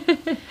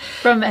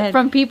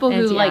from people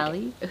who like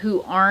Allie.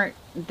 Who aren't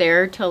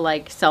there to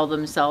like sell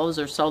themselves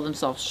or sell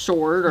themselves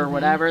short or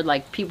whatever,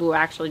 like people who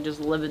actually just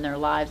live in their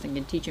lives and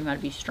can teach them how to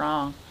be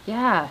strong.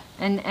 Yeah,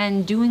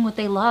 and doing what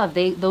they love.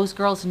 Those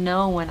girls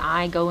know when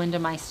I go into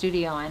my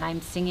studio and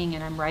I'm singing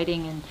and I'm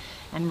writing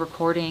and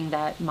recording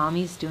that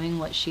mommy's doing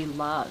what she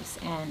loves,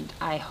 and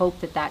I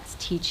hope that that's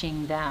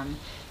teaching them,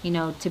 you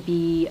know, to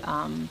be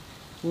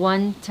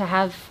one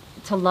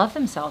to love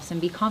themselves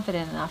and be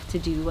confident enough to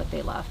do what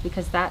they love,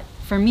 because that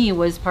for me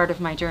was part of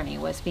my journey,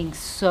 was being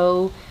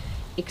so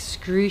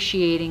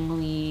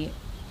excruciatingly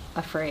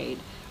afraid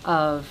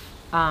of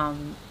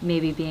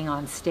maybe being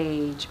on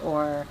stage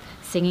or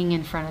singing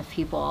in front of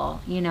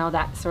people, you know,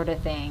 that sort of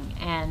thing.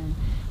 And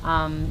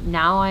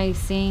now I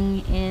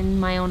sing in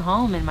my own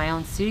home, in my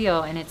own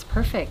studio, and it's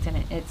perfect,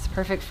 and it's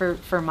perfect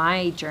for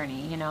my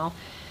journey, you know.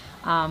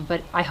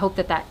 But I hope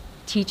that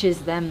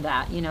teaches them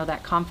that, you know,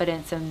 that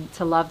confidence and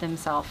to love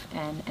themselves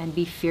and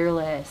be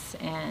fearless,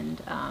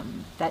 and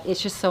that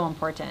it's just so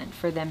important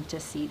for them to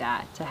see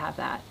that, to have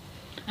that.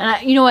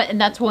 And you know what,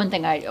 and that's one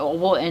thing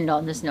we'll end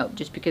on this note,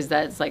 just because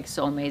that's like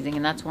so amazing,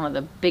 and that's one of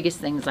the biggest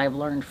things I've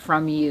learned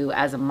from you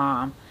as a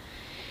mom.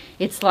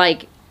 It's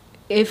like,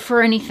 if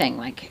for anything,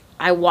 like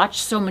I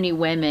watch so many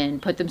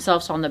women put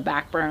themselves on the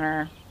back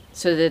burner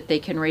so that they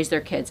can raise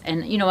their kids.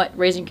 And you know what,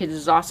 raising kids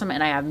is awesome,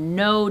 and I have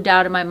no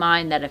doubt in my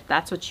mind that if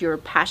that's what you're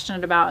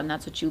passionate about and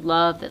that's what you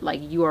love, that like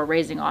you are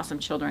raising awesome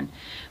children.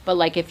 But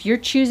like if you're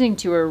choosing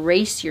to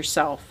erase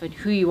yourself and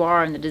who you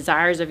are and the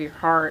desires of your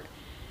heart,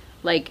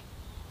 like,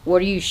 what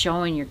are you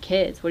showing your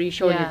kids? What are you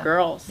showing your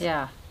girls?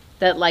 Yeah.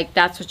 That like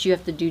that's what you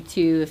have to do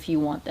too if you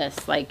want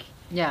this. Like,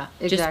 yeah,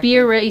 exactly. Just be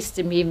erased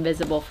and be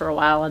invisible for a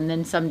while, and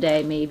then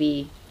someday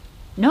maybe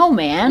No,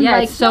 man. Yeah,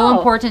 like, it's so no.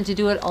 important to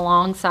do it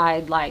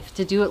alongside life,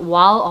 to do it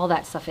while all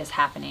that stuff is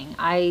happening.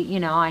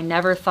 I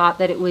never thought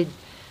that it would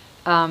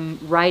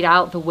write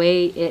out the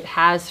way it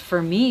has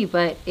for me,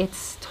 but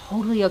it's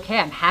totally okay.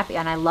 I'm happy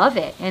and I love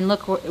it. And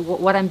look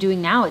what I'm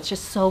doing now. It's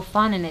just so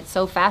fun and it's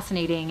so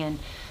fascinating.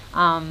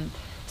 And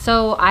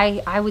so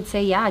I would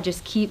say, yeah,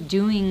 just keep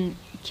doing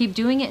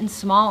it in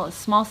small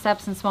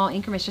steps and small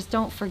increments. Just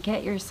don't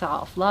forget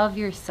yourself. Love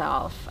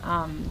yourself.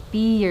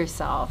 Be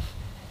yourself.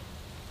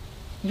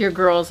 Your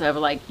girls have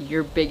like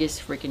your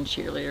biggest freaking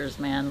cheerleaders,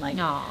 man. Like,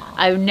 Aw.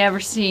 I've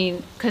never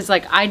seen, because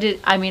like I did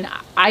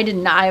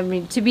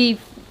not, to be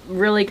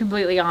really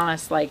completely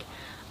honest, like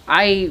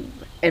my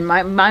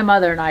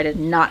mother and I did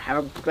not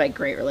have a like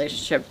great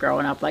relationship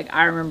growing up. Like,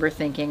 I remember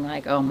thinking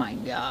like, oh my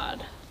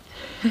God.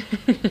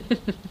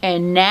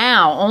 And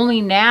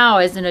only now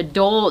as an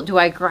adult do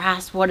I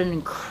grasp what an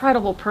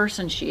incredible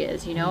person she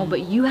is, you know.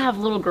 But you have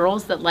little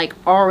girls that like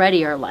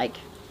already are like,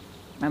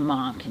 my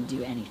mom can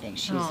do anything.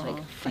 She's like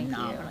thank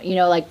phenomenal. You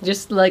know, like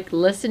just like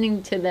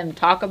listening to them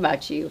talk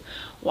about you,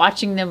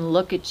 watching them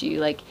look at you,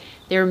 like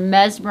they're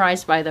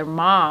mesmerized by their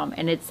mom.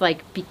 And it's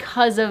like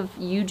because of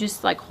you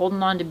just like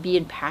holding on to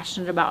being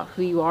passionate about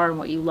who you are and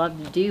what you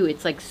love to do.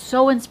 It's like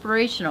so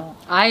inspirational.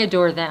 I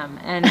adore them,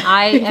 and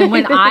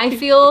when I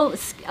feel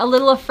a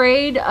little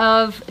afraid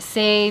of,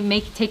 say,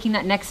 taking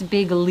that next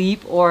big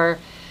leap or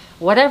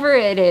whatever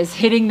it is,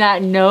 hitting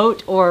that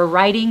note or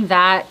writing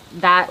that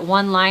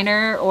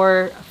one-liner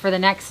or for the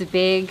next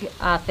big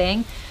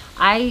thing,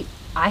 I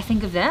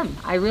think of them.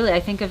 I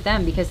think of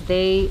them because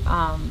they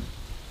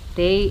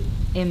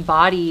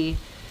embody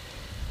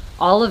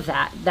all of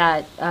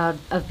that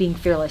of being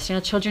fearless. You know,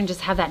 children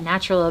just have that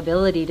natural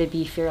ability to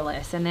be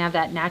fearless, and they have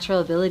that natural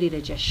ability to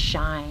just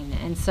shine.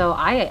 And so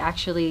I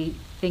actually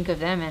think of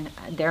them, and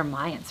they're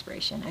my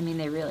inspiration. I mean,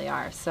 they really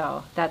are.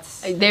 So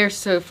they're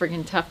so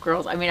freaking tough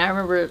girls. I mean, I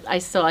remember I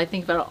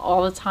think about it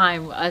all the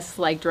time, us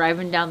like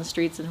driving down the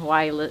streets in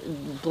Hawaii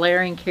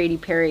blaring Katy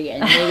Perry,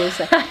 and they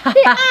just like,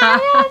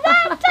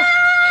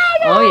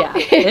 oh yeah,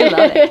 they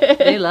love it.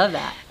 They love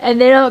that. And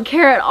they don't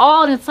care at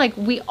all. And it's like,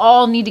 we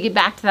all need to get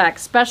back to that,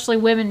 especially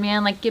women,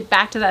 man. Like, get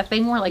back to that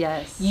thing where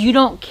like, you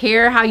don't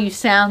care how you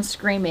sound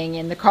screaming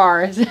in the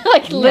cars,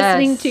 like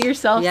listening to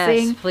yourself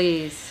sing. Yes,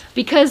 please.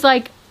 Because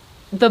like,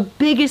 the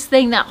biggest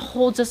thing that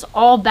holds us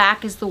all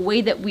back is the way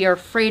that we are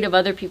afraid of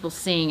other people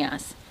seeing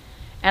us.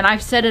 And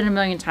I've said it a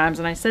million times,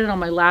 and I said it on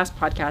my last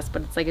podcast,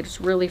 but it's like, it's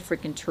really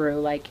freaking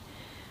true. Like,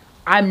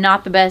 I'm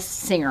not the best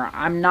singer.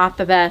 I'm not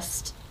the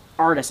best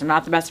artist. I'm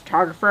not the best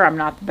photographer. I'm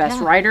not the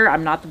best writer.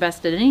 I'm not the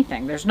best at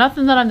anything. There's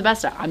nothing that I'm the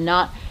best at. I'm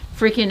not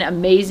freaking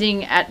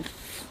amazing at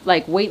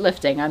like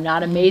weightlifting. I'm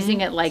not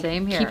amazing at like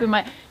keeping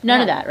my,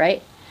 none of that,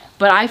 right?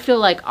 But I feel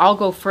like I'll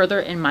go further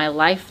in my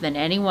life than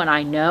anyone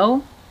I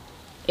know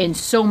in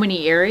so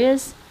many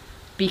areas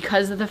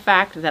because of the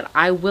fact that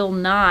I will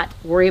not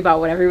worry about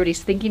what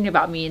everybody's thinking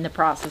about me in the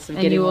process of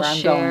getting where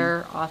I'm going. And you will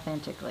share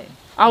authentically.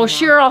 I will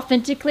share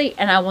authentically,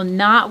 and I will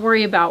not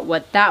worry about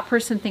what that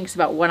person thinks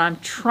about what I'm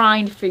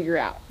trying to figure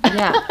out.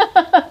 Yeah.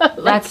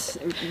 That's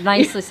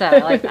nicely said. I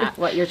like that.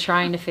 What you're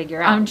trying to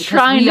figure out.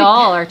 We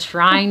all are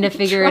trying to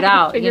figure it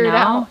out, you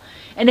know?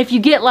 And if you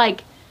get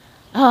like,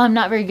 oh, I'm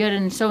not very good,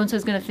 and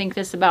so-and-so's going to think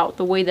this about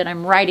the way that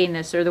I'm writing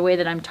this, or the way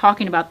that I'm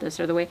talking about this,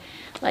 or the way,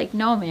 like,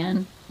 no,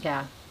 man.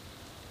 Yeah.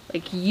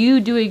 Like, you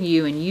doing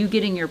you, and you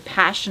getting your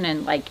passion,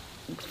 and, like,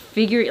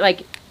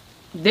 like,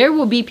 there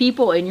will be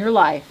people in your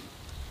life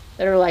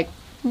that are like,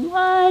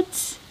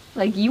 what?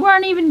 Like, you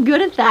aren't even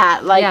good at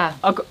that. Like,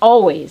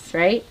 always,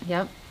 right?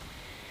 Yep.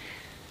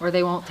 Or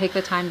they won't take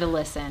the time to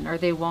listen, or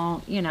they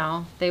won't,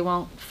 they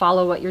won't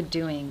follow what you're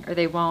doing, or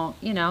they won't,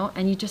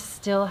 and you just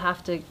still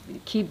have to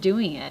keep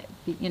doing it.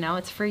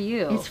 It's for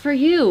you. It's for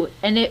you.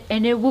 And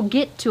it will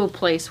get to a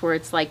place where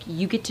it's like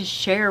you get to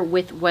share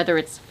with, whether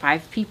it's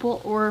 5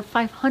 people or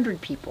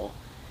 500 people.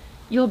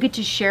 You'll get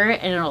to share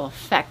it, and it'll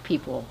affect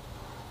people.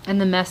 And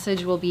the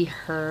message will be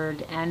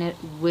heard, and it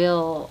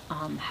will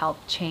help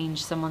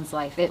change someone's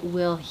life. It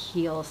will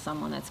heal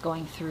someone that's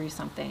going through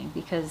something,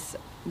 because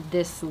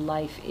this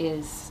life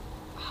is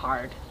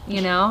hard,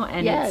 and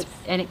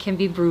and it can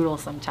be brutal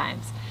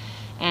sometimes,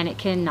 and it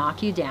can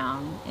knock you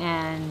down.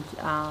 And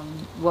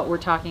what we're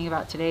talking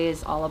about today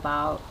is all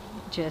about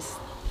just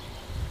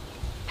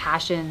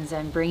passions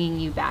and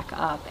bringing you back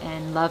up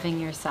and loving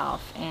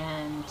yourself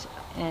and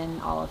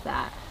all of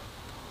that.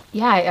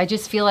 Yeah, I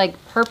just feel like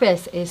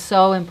purpose is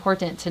so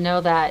important, to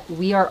know that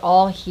we are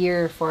all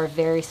here for a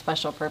very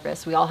special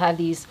purpose. We all have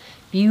these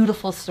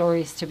beautiful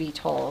stories to be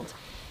told.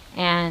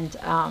 And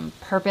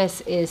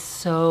purpose is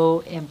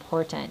so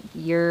important.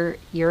 You're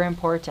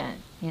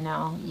important,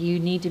 You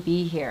need to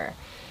be here.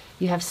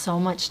 You have so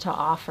much to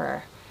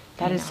offer.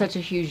 That is such a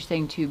huge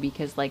thing too,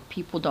 because like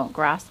people don't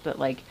grasp that,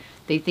 like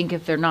they think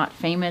if they're not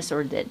famous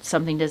or that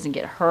something doesn't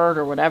get heard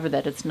or whatever,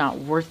 that it's not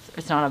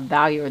of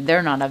value, or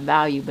they're not of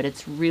value. But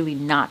it's really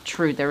not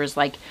true. There is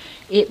like,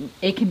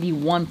 it can be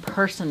one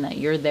person that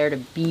you're there to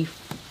be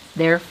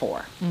there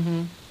for.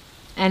 Mm-hmm.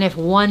 And if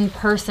one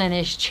person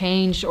is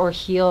changed or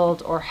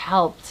healed or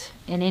helped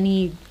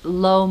any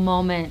low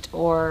moment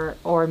or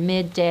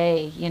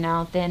midday, you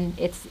know, then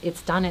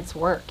it's done its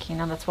work. You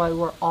know, that's why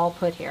we're all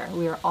put here.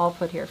 We are all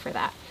put here for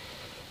that.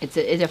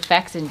 It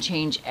affects and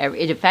change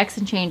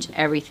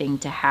everything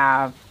to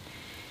have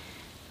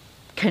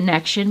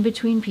connection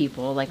between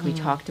people, like we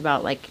talked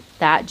about, like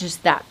that,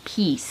 just that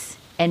peace.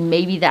 And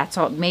maybe that's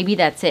all, maybe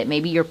that's it.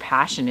 Maybe your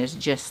passion is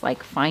just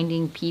like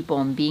finding people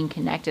and being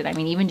connected. I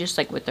mean, even just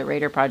like with the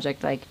Raider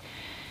Project, like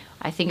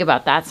I think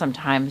about that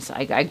sometimes.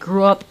 I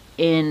grew up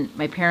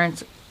my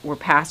parents were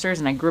pastors,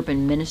 and I grew up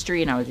in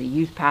ministry, and I was a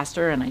youth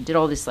pastor, and I did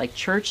all this like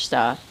church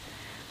stuff.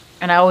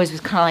 And I always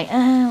was kind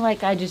of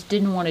like, like I just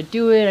didn't want to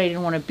do it. I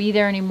didn't want to be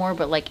there anymore.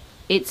 But like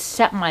it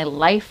set my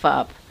life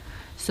up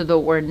so that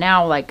we're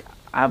now like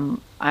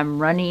I'm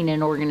running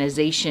an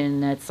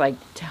organization that's like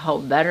to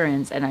help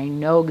veterans, and I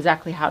know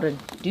exactly how to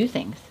do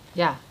things.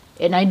 Yeah.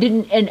 And I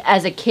didn't, and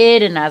as a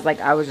kid, and as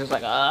like I was just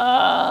like,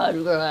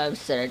 I'm gonna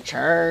sit at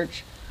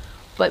church.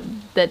 But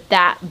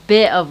that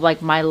bit of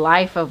like my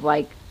life of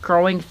like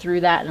growing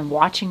through that and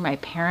watching my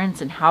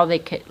parents and how they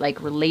could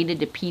like related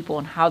to people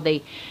and how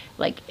they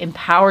like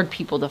empowered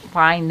people to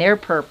find their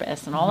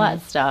purpose and all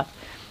that stuff,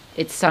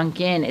 it sunk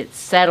in, it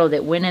settled,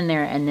 it went in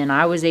there, and then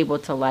I was able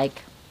to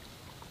like,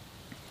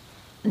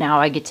 now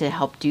I get to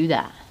help do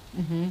that.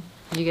 You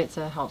get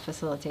to help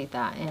facilitate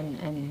that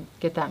and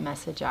get that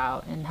message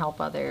out and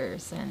help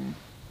others. And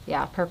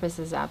yeah, purpose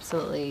is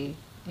absolutely,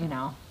 you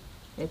know,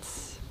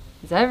 it's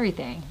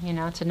everything, you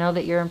know, to know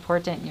that you're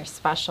important and you're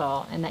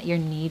special and that you're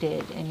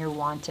needed and you're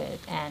wanted,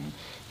 and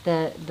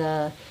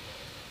the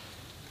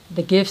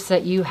gifts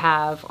that you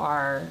have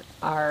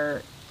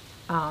are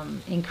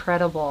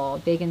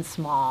incredible, big and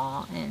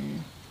small,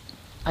 and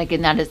like,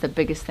 and that is the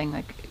biggest thing.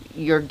 Like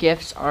your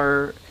gifts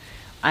are,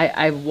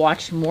 I've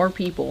watched more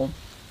people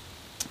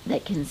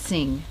that can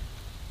sing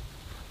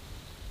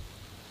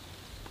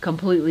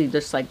completely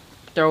just like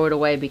throw it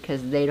away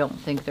because they don't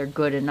think they're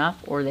good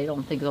enough, or they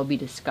don't think they'll be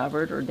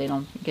discovered, or they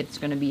don't think it's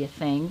going to be a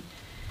thing.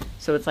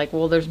 So it's like,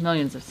 well, there's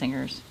millions of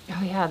singers.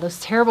 Oh yeah, those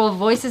terrible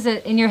voices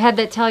in your head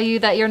that tell you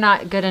that you're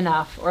not good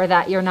enough, or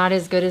that you're not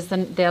as good as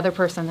the other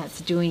person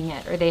that's doing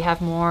it, or they have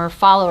more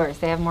followers,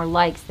 they have more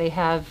likes, they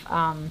have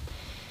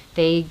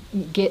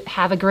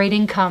have a great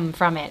income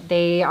from it,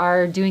 they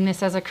are doing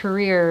this as a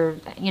career,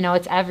 you know,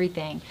 it's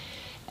everything.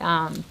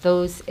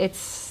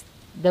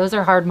 Those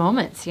are hard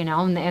moments, you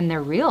know, and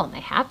they're real and they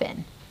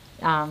happen.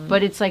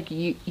 But it's like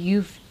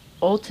you've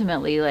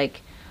ultimately,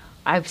 like,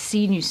 I've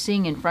seen you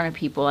sing in front of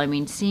people. I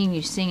mean, seeing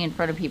you sing in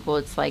front of people,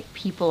 it's like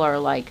people are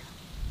like,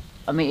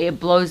 I mean, it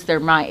blows their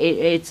mind.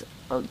 It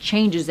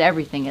changes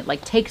everything. It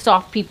like takes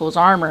off people's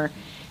armor,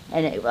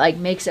 and it like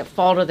makes it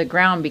fall to the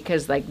ground,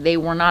 because like they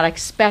were not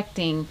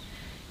expecting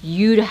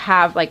you to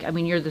have, like, I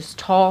mean, you're this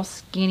tall,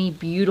 skinny,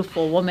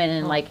 beautiful woman,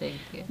 and like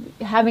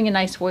having a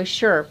nice voice,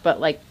 sure, but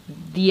like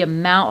the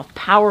amount of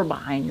power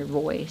behind your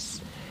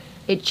voice,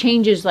 it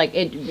changes. Like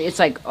it's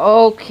like,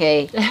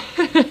 okay,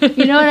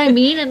 you know what I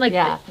mean? And like,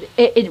 yeah,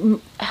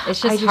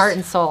 it's just heart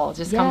and soul. It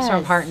just comes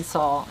from heart and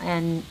soul,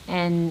 and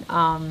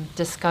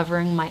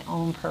discovering my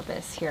own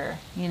purpose here,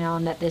 you know,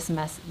 and that this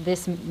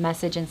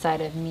message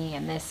inside of me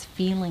and this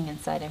feeling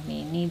inside of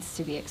me needs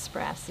to be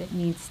expressed. It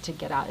needs to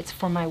get out. It's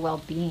for my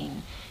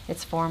well-being.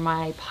 It's for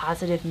my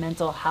positive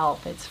mental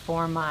health. It's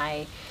for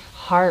my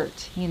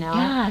heart, you know.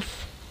 Yes.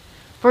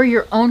 For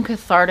your own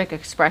cathartic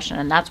expression.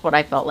 And that's what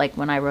I felt like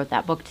when I wrote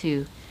that book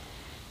too.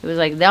 It was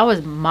like, that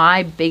was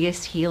my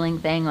biggest healing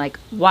thing. Like,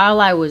 while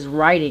I was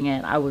writing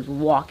it, I was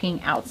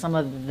walking out some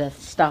of the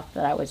stuff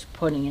that I was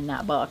putting in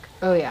that book.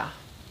 Oh yeah.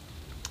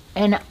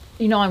 And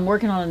you know, I'm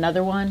working on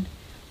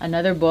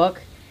another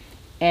book,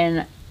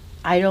 and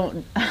I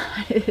don't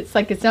it's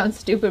like, it sounds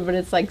stupid, but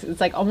it's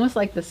like almost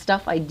like the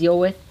stuff I deal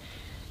with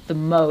the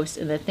most,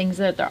 and the things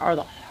that are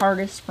the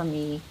hardest for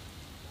me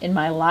in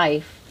my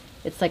life,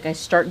 it's like I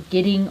start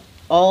getting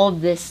all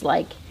this,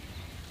 like,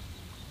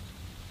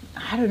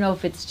 I don't know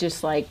if it's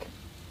just like,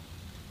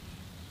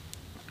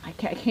 I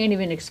can't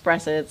even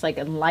express it. It's like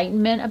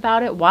enlightenment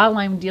about it while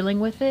I'm dealing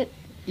with it.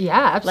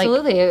 Yeah,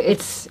 absolutely. Like,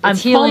 it's I'm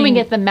foaming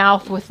at the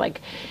mouth with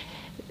like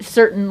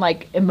certain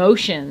like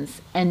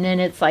emotions, and then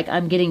it's like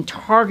I'm getting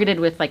targeted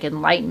with like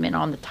enlightenment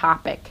on the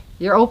topic.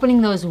 You're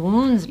opening those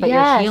wounds, but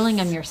Yes. you're healing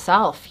them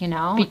yourself, you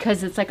know?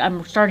 Because it's like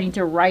I'm starting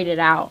to write it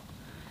out.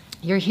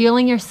 You're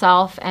healing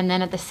yourself, and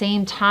then at the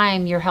same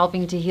time, you're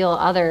helping to heal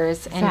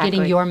others and getting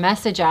Exactly. your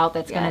message out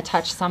that's going to Yes.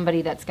 touch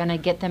somebody, that's going to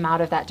get them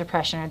out of that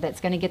depression, or that's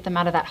going to get them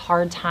out of that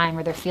hard time,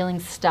 or they're feeling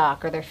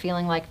stuck, or they're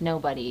feeling like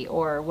nobody,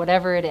 or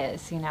whatever it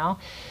is, you know?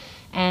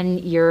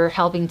 And you're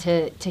helping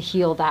to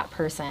heal that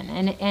person.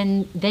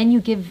 And then you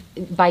give,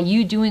 by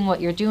you doing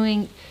what you're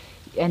doing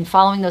and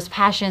following those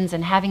passions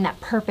and having that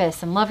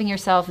purpose and loving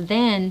yourself,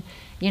 then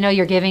you know,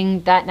 you're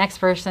giving that next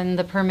person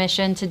the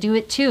permission to do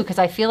it too. Because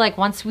I feel like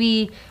once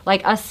we,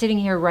 like us sitting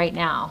here right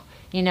now,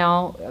 you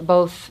know,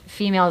 both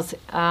females,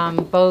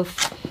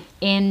 both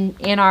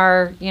in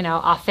our, you know,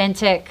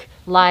 authentic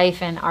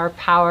life and our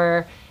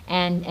power,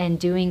 and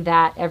doing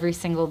that every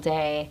single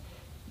day,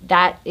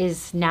 that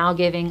is now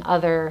giving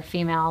other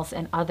females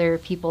and other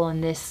people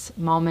in this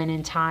moment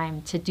in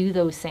time to do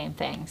those same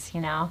things,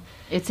 you know?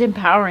 It's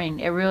empowering.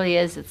 It really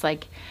is. It's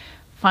like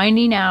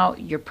finding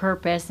out your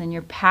purpose and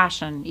your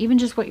passion, even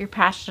just what you're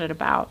passionate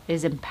about,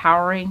 is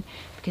empowering,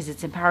 because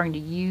it's empowering to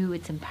you.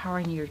 It's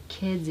empowering your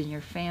kids and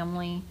your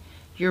family.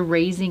 You're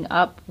raising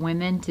up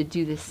women to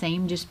do the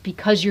same just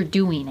because you're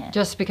doing it.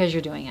 Just because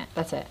you're doing it.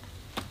 That's it.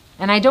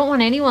 And I don't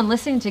want anyone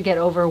listening to get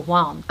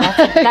overwhelmed.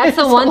 That's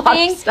the one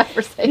thing.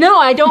 No,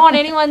 I don't want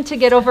anyone to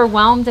get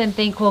overwhelmed and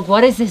think, well,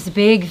 what is this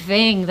big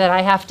thing that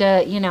I have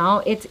to, you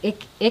know,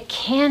 it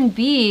can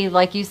be,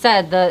 like you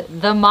said,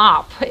 the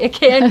mop. It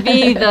can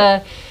be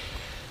the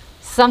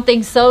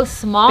something so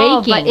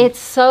small, Baking. but it's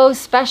so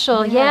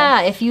special. Yes.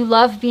 Yeah, if you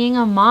love being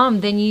a mom,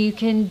 then you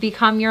can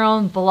become your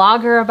own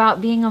blogger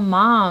about being a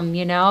mom,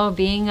 you know,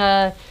 being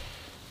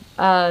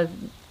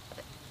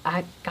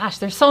gosh,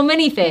 there's so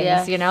many things,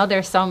 Yes. you know,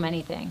 there's so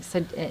many things.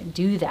 So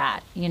do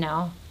that, you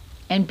know,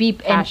 And be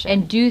Passion.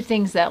 and do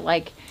things that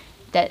like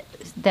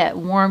that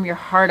warm your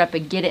heart up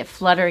and get it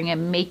fluttering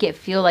and make it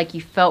feel like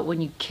you felt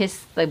when you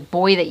kissed the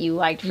boy that you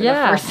liked for the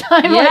first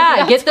time. Yeah, Like,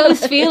 that's get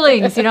those what-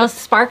 feelings, you know,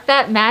 spark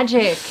that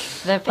magic,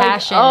 the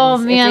passion. Oh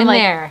man, it's in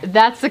like there.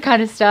 that's the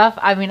kind of stuff.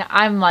 I mean,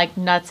 I'm like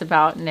nuts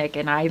about Nick,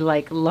 and I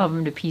like love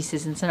him to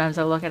pieces. And sometimes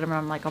I look at him and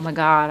I'm like, oh my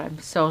god, I'm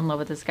so in love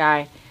with this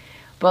guy.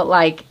 But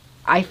like,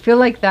 I feel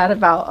like that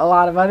about a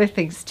lot of other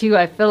things too.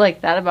 I feel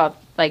like that about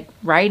like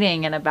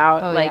writing and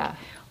about Oh, like yeah.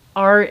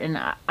 art, and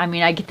I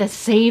mean, I get the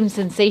same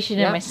sensation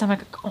in Yep. my stomach.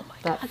 Like, oh my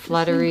That god, this is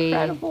fluttery.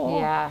 incredible.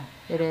 Yeah,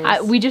 it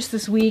is. We just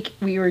this week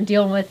we were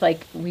dealing with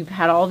like we've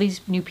had all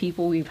these new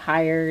people we've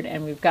hired,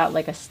 and we've got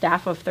like a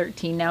staff of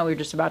 13 now. We're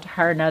just about to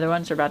hire another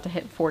one, so we're about to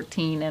hit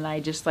 14. And I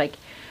just like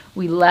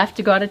we left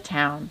to go out of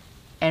town,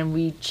 and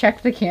we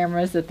checked the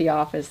cameras at the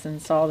office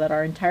and saw that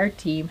our entire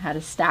team had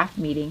a staff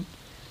meeting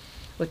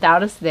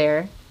without us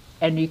there.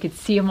 And you could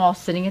see them all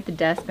sitting at the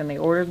desk, and they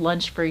ordered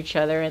lunch for each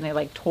other, and they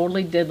like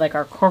totally did like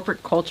our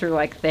corporate culture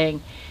like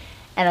thing.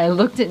 And I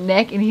looked at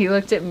Nick, and he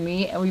looked at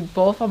me, and we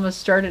both almost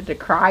started to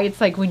cry. It's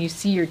like when you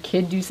see your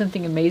kid do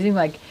something amazing,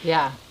 like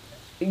yeah.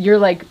 you're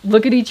like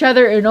look at each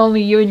other, and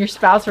only you and your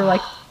spouse are like,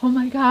 oh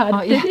my god,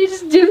 Oh, yeah. did they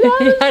just do that?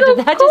 Yeah, That's so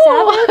did that just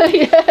cool."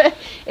 Yeah.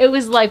 It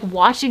was like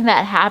watching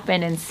that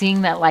happen and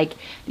seeing that like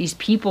these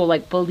people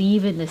like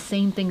believe in the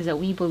same things that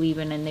we believe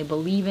in, and they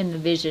believe in the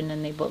vision,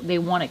 and they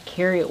want to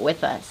carry it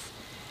with us.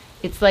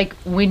 It's like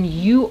when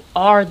you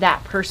are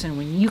that person,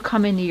 when you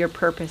come into your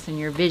purpose and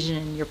your vision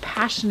and you're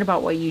passionate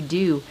about what you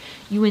do,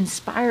 you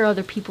inspire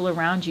other people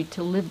around you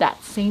to live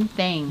that same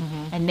thing,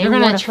 and they You're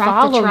going want to to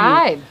attract follow the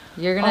tribe.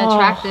 You're going to Oh.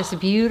 attract this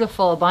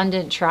beautiful,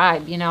 abundant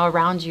tribe, you know,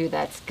 around you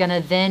that's going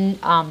to then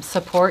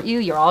support you.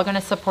 You're all going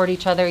to support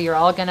each other. You're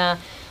all going to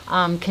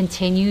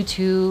continue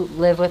to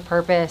live with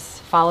purpose,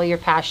 follow your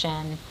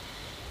passion.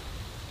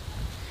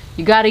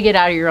 You got to get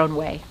out of your own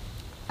way.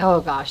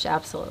 Oh, gosh,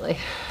 absolutely.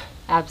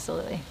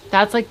 Absolutely.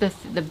 That's like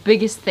the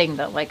biggest thing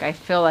that like I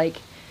feel like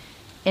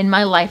in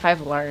my life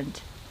I've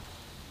learned.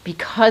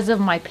 Because of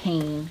my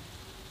pain,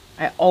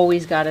 I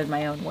always got in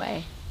my own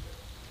way.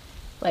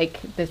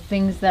 Like the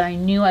things that I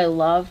knew I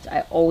loved,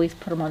 I always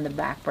put them on the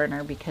back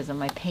burner because of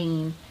my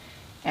pain,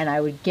 and I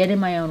would get in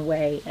my own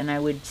way, and I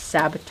would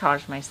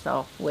sabotage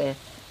myself with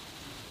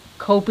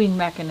coping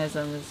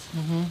mechanisms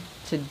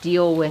to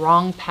deal with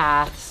Wrong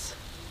paths.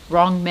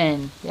 wrong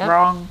men, Yep.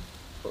 wrong,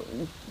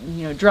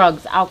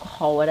 drugs,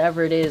 alcohol,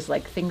 whatever it is,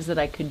 like things that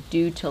I could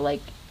do to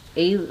like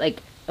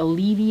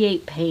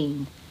alleviate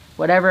pain,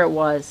 whatever it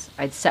was.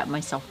 I'd set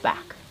myself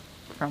back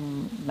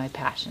from my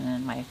passion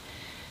and my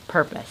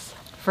purpose.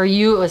 For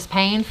you, it was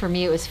pain. For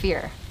me, it was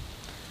fear.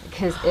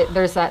 Because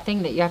there's that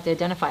thing that you have to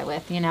identify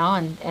with, you know,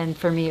 and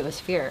for me, it was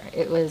fear.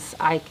 It was,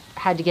 I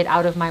had to get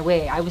out of my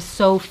way. I was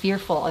so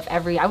fearful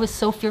I was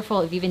so fearful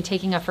of even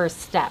taking a first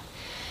step.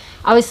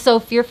 I was so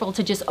fearful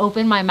to just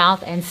open my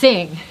mouth and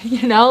sing,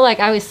 you know, like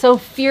I was so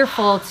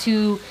fearful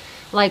to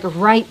like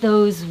write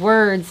those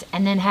words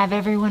and then have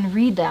everyone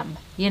read them,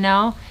 you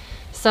know?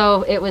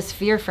 So it was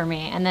fear for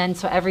me. And then,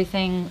 so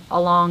everything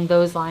along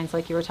those lines,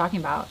 like you were talking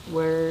about,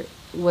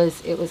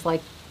 it was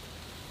like,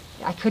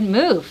 I couldn't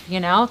move, you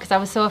know, because I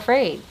was so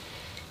afraid.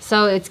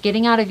 So it's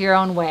getting out of your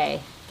own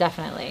way.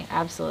 Definitely.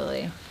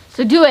 Absolutely.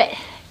 So do it.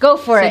 Go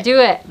for So it. do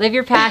it. Live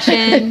your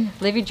passion,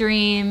 live your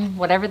dream,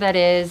 whatever that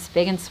is,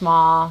 big and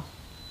small.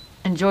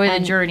 Enjoy the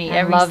And- journey and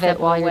every love step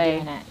it while of the way.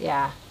 you're doing it.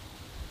 Yeah.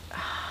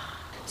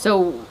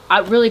 So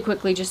really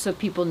quickly, just so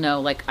people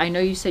know, like I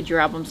know you said your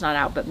album's not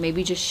out, but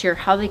maybe just share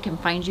how they can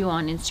find you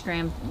on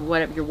Instagram,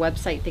 whatever your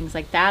website, things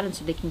like that, and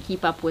so they can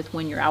keep up with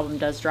when your album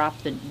does drop,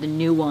 the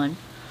new one.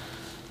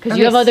 Because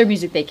you Okay, have other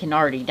music they can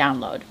already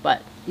download,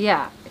 but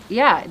Yeah.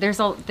 There's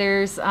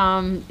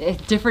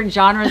different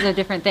genres of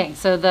different things.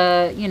 So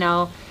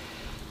the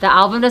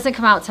album doesn't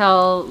come out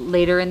till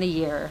later in the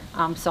year.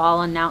 So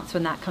I'll announce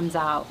when that comes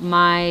out.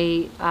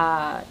 My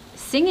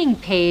singing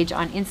page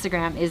on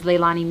Instagram is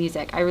Leilani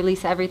Music. I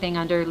release everything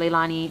under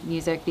Leilani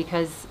Music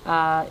because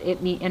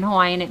in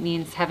Hawaiian it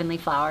means heavenly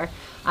flower.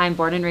 I'm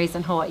born and raised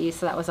in Hawaii,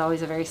 so that was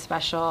always a very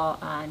special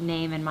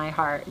name in my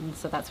heart, and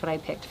so that's what I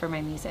picked for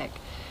my music.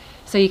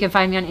 So you can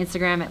find me on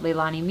Instagram at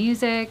Leilani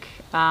Music.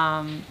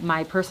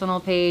 My personal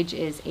page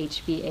is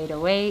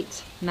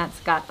HB808, and that's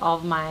got all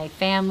of my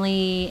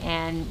family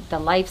and the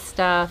life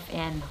stuff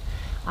and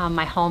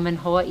my home in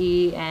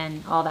Hawaii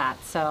and all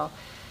that. So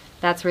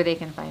that's where they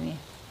can find me.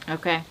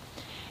 Okay.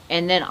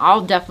 And then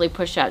I'll definitely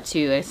push out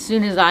too. As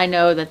soon as I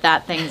know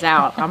that thing's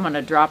out, I'm going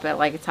to drop it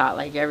like it's hot,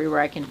 like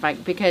everywhere I can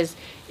find, because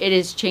it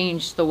has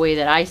changed the way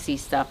that I see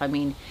stuff. I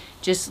mean,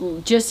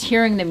 just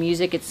hearing the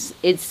music,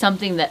 it's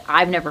something that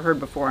I've never heard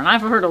before. And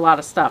I've heard a lot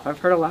of stuff. I've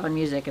heard a lot of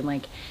music, and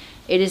like,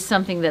 it is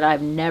something that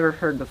I've never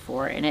heard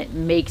before, and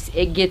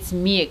it gets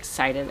me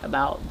excited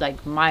about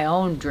like my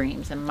own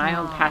dreams and my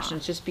own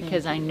passions, just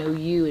because I know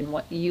you and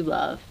what you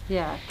love.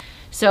 Yeah.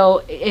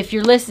 So if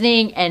you're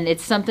listening and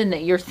it's something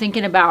that you're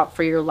thinking about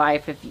for your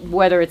life,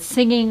 whether it's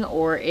singing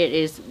or it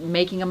is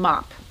making a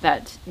mop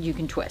that you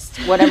can twist,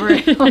 whatever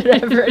it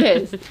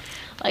is,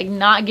 like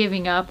not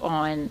giving up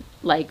on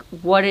like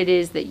what it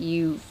is that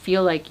you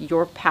feel like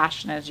your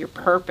passion is, your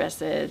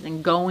purpose is,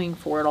 and going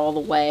for it all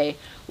the way,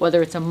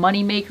 whether it's a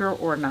money maker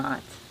or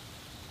not.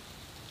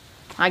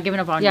 Not giving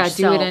up on yourself.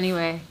 Yeah, do it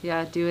anyway.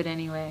 Yeah, do it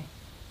anyway.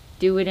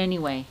 Do it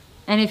anyway.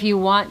 And if you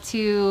want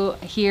to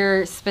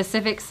hear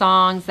specific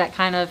songs that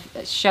kind of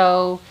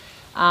show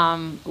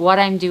what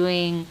I'm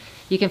doing,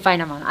 you can find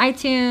them on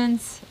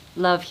iTunes.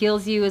 Love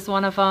Heals You is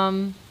one of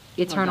them.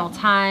 Eternal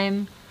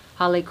Time,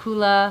 Hale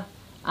Kula.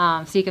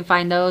 So you can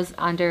find those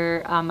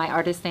under my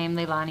artist name,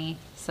 Leilani.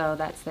 So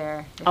that's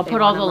there. I'll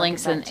put all the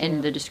links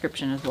in the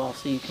description as well,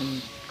 so you can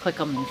click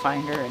them and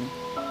find her. And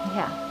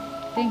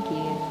yeah, thank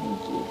you.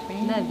 Thank you,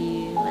 friend. Love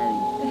you.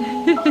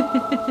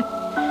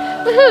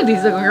 Woohoo!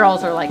 These little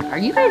girls are like, "Are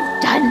you guys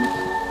done?"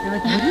 You're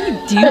like, what are you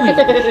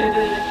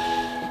doing?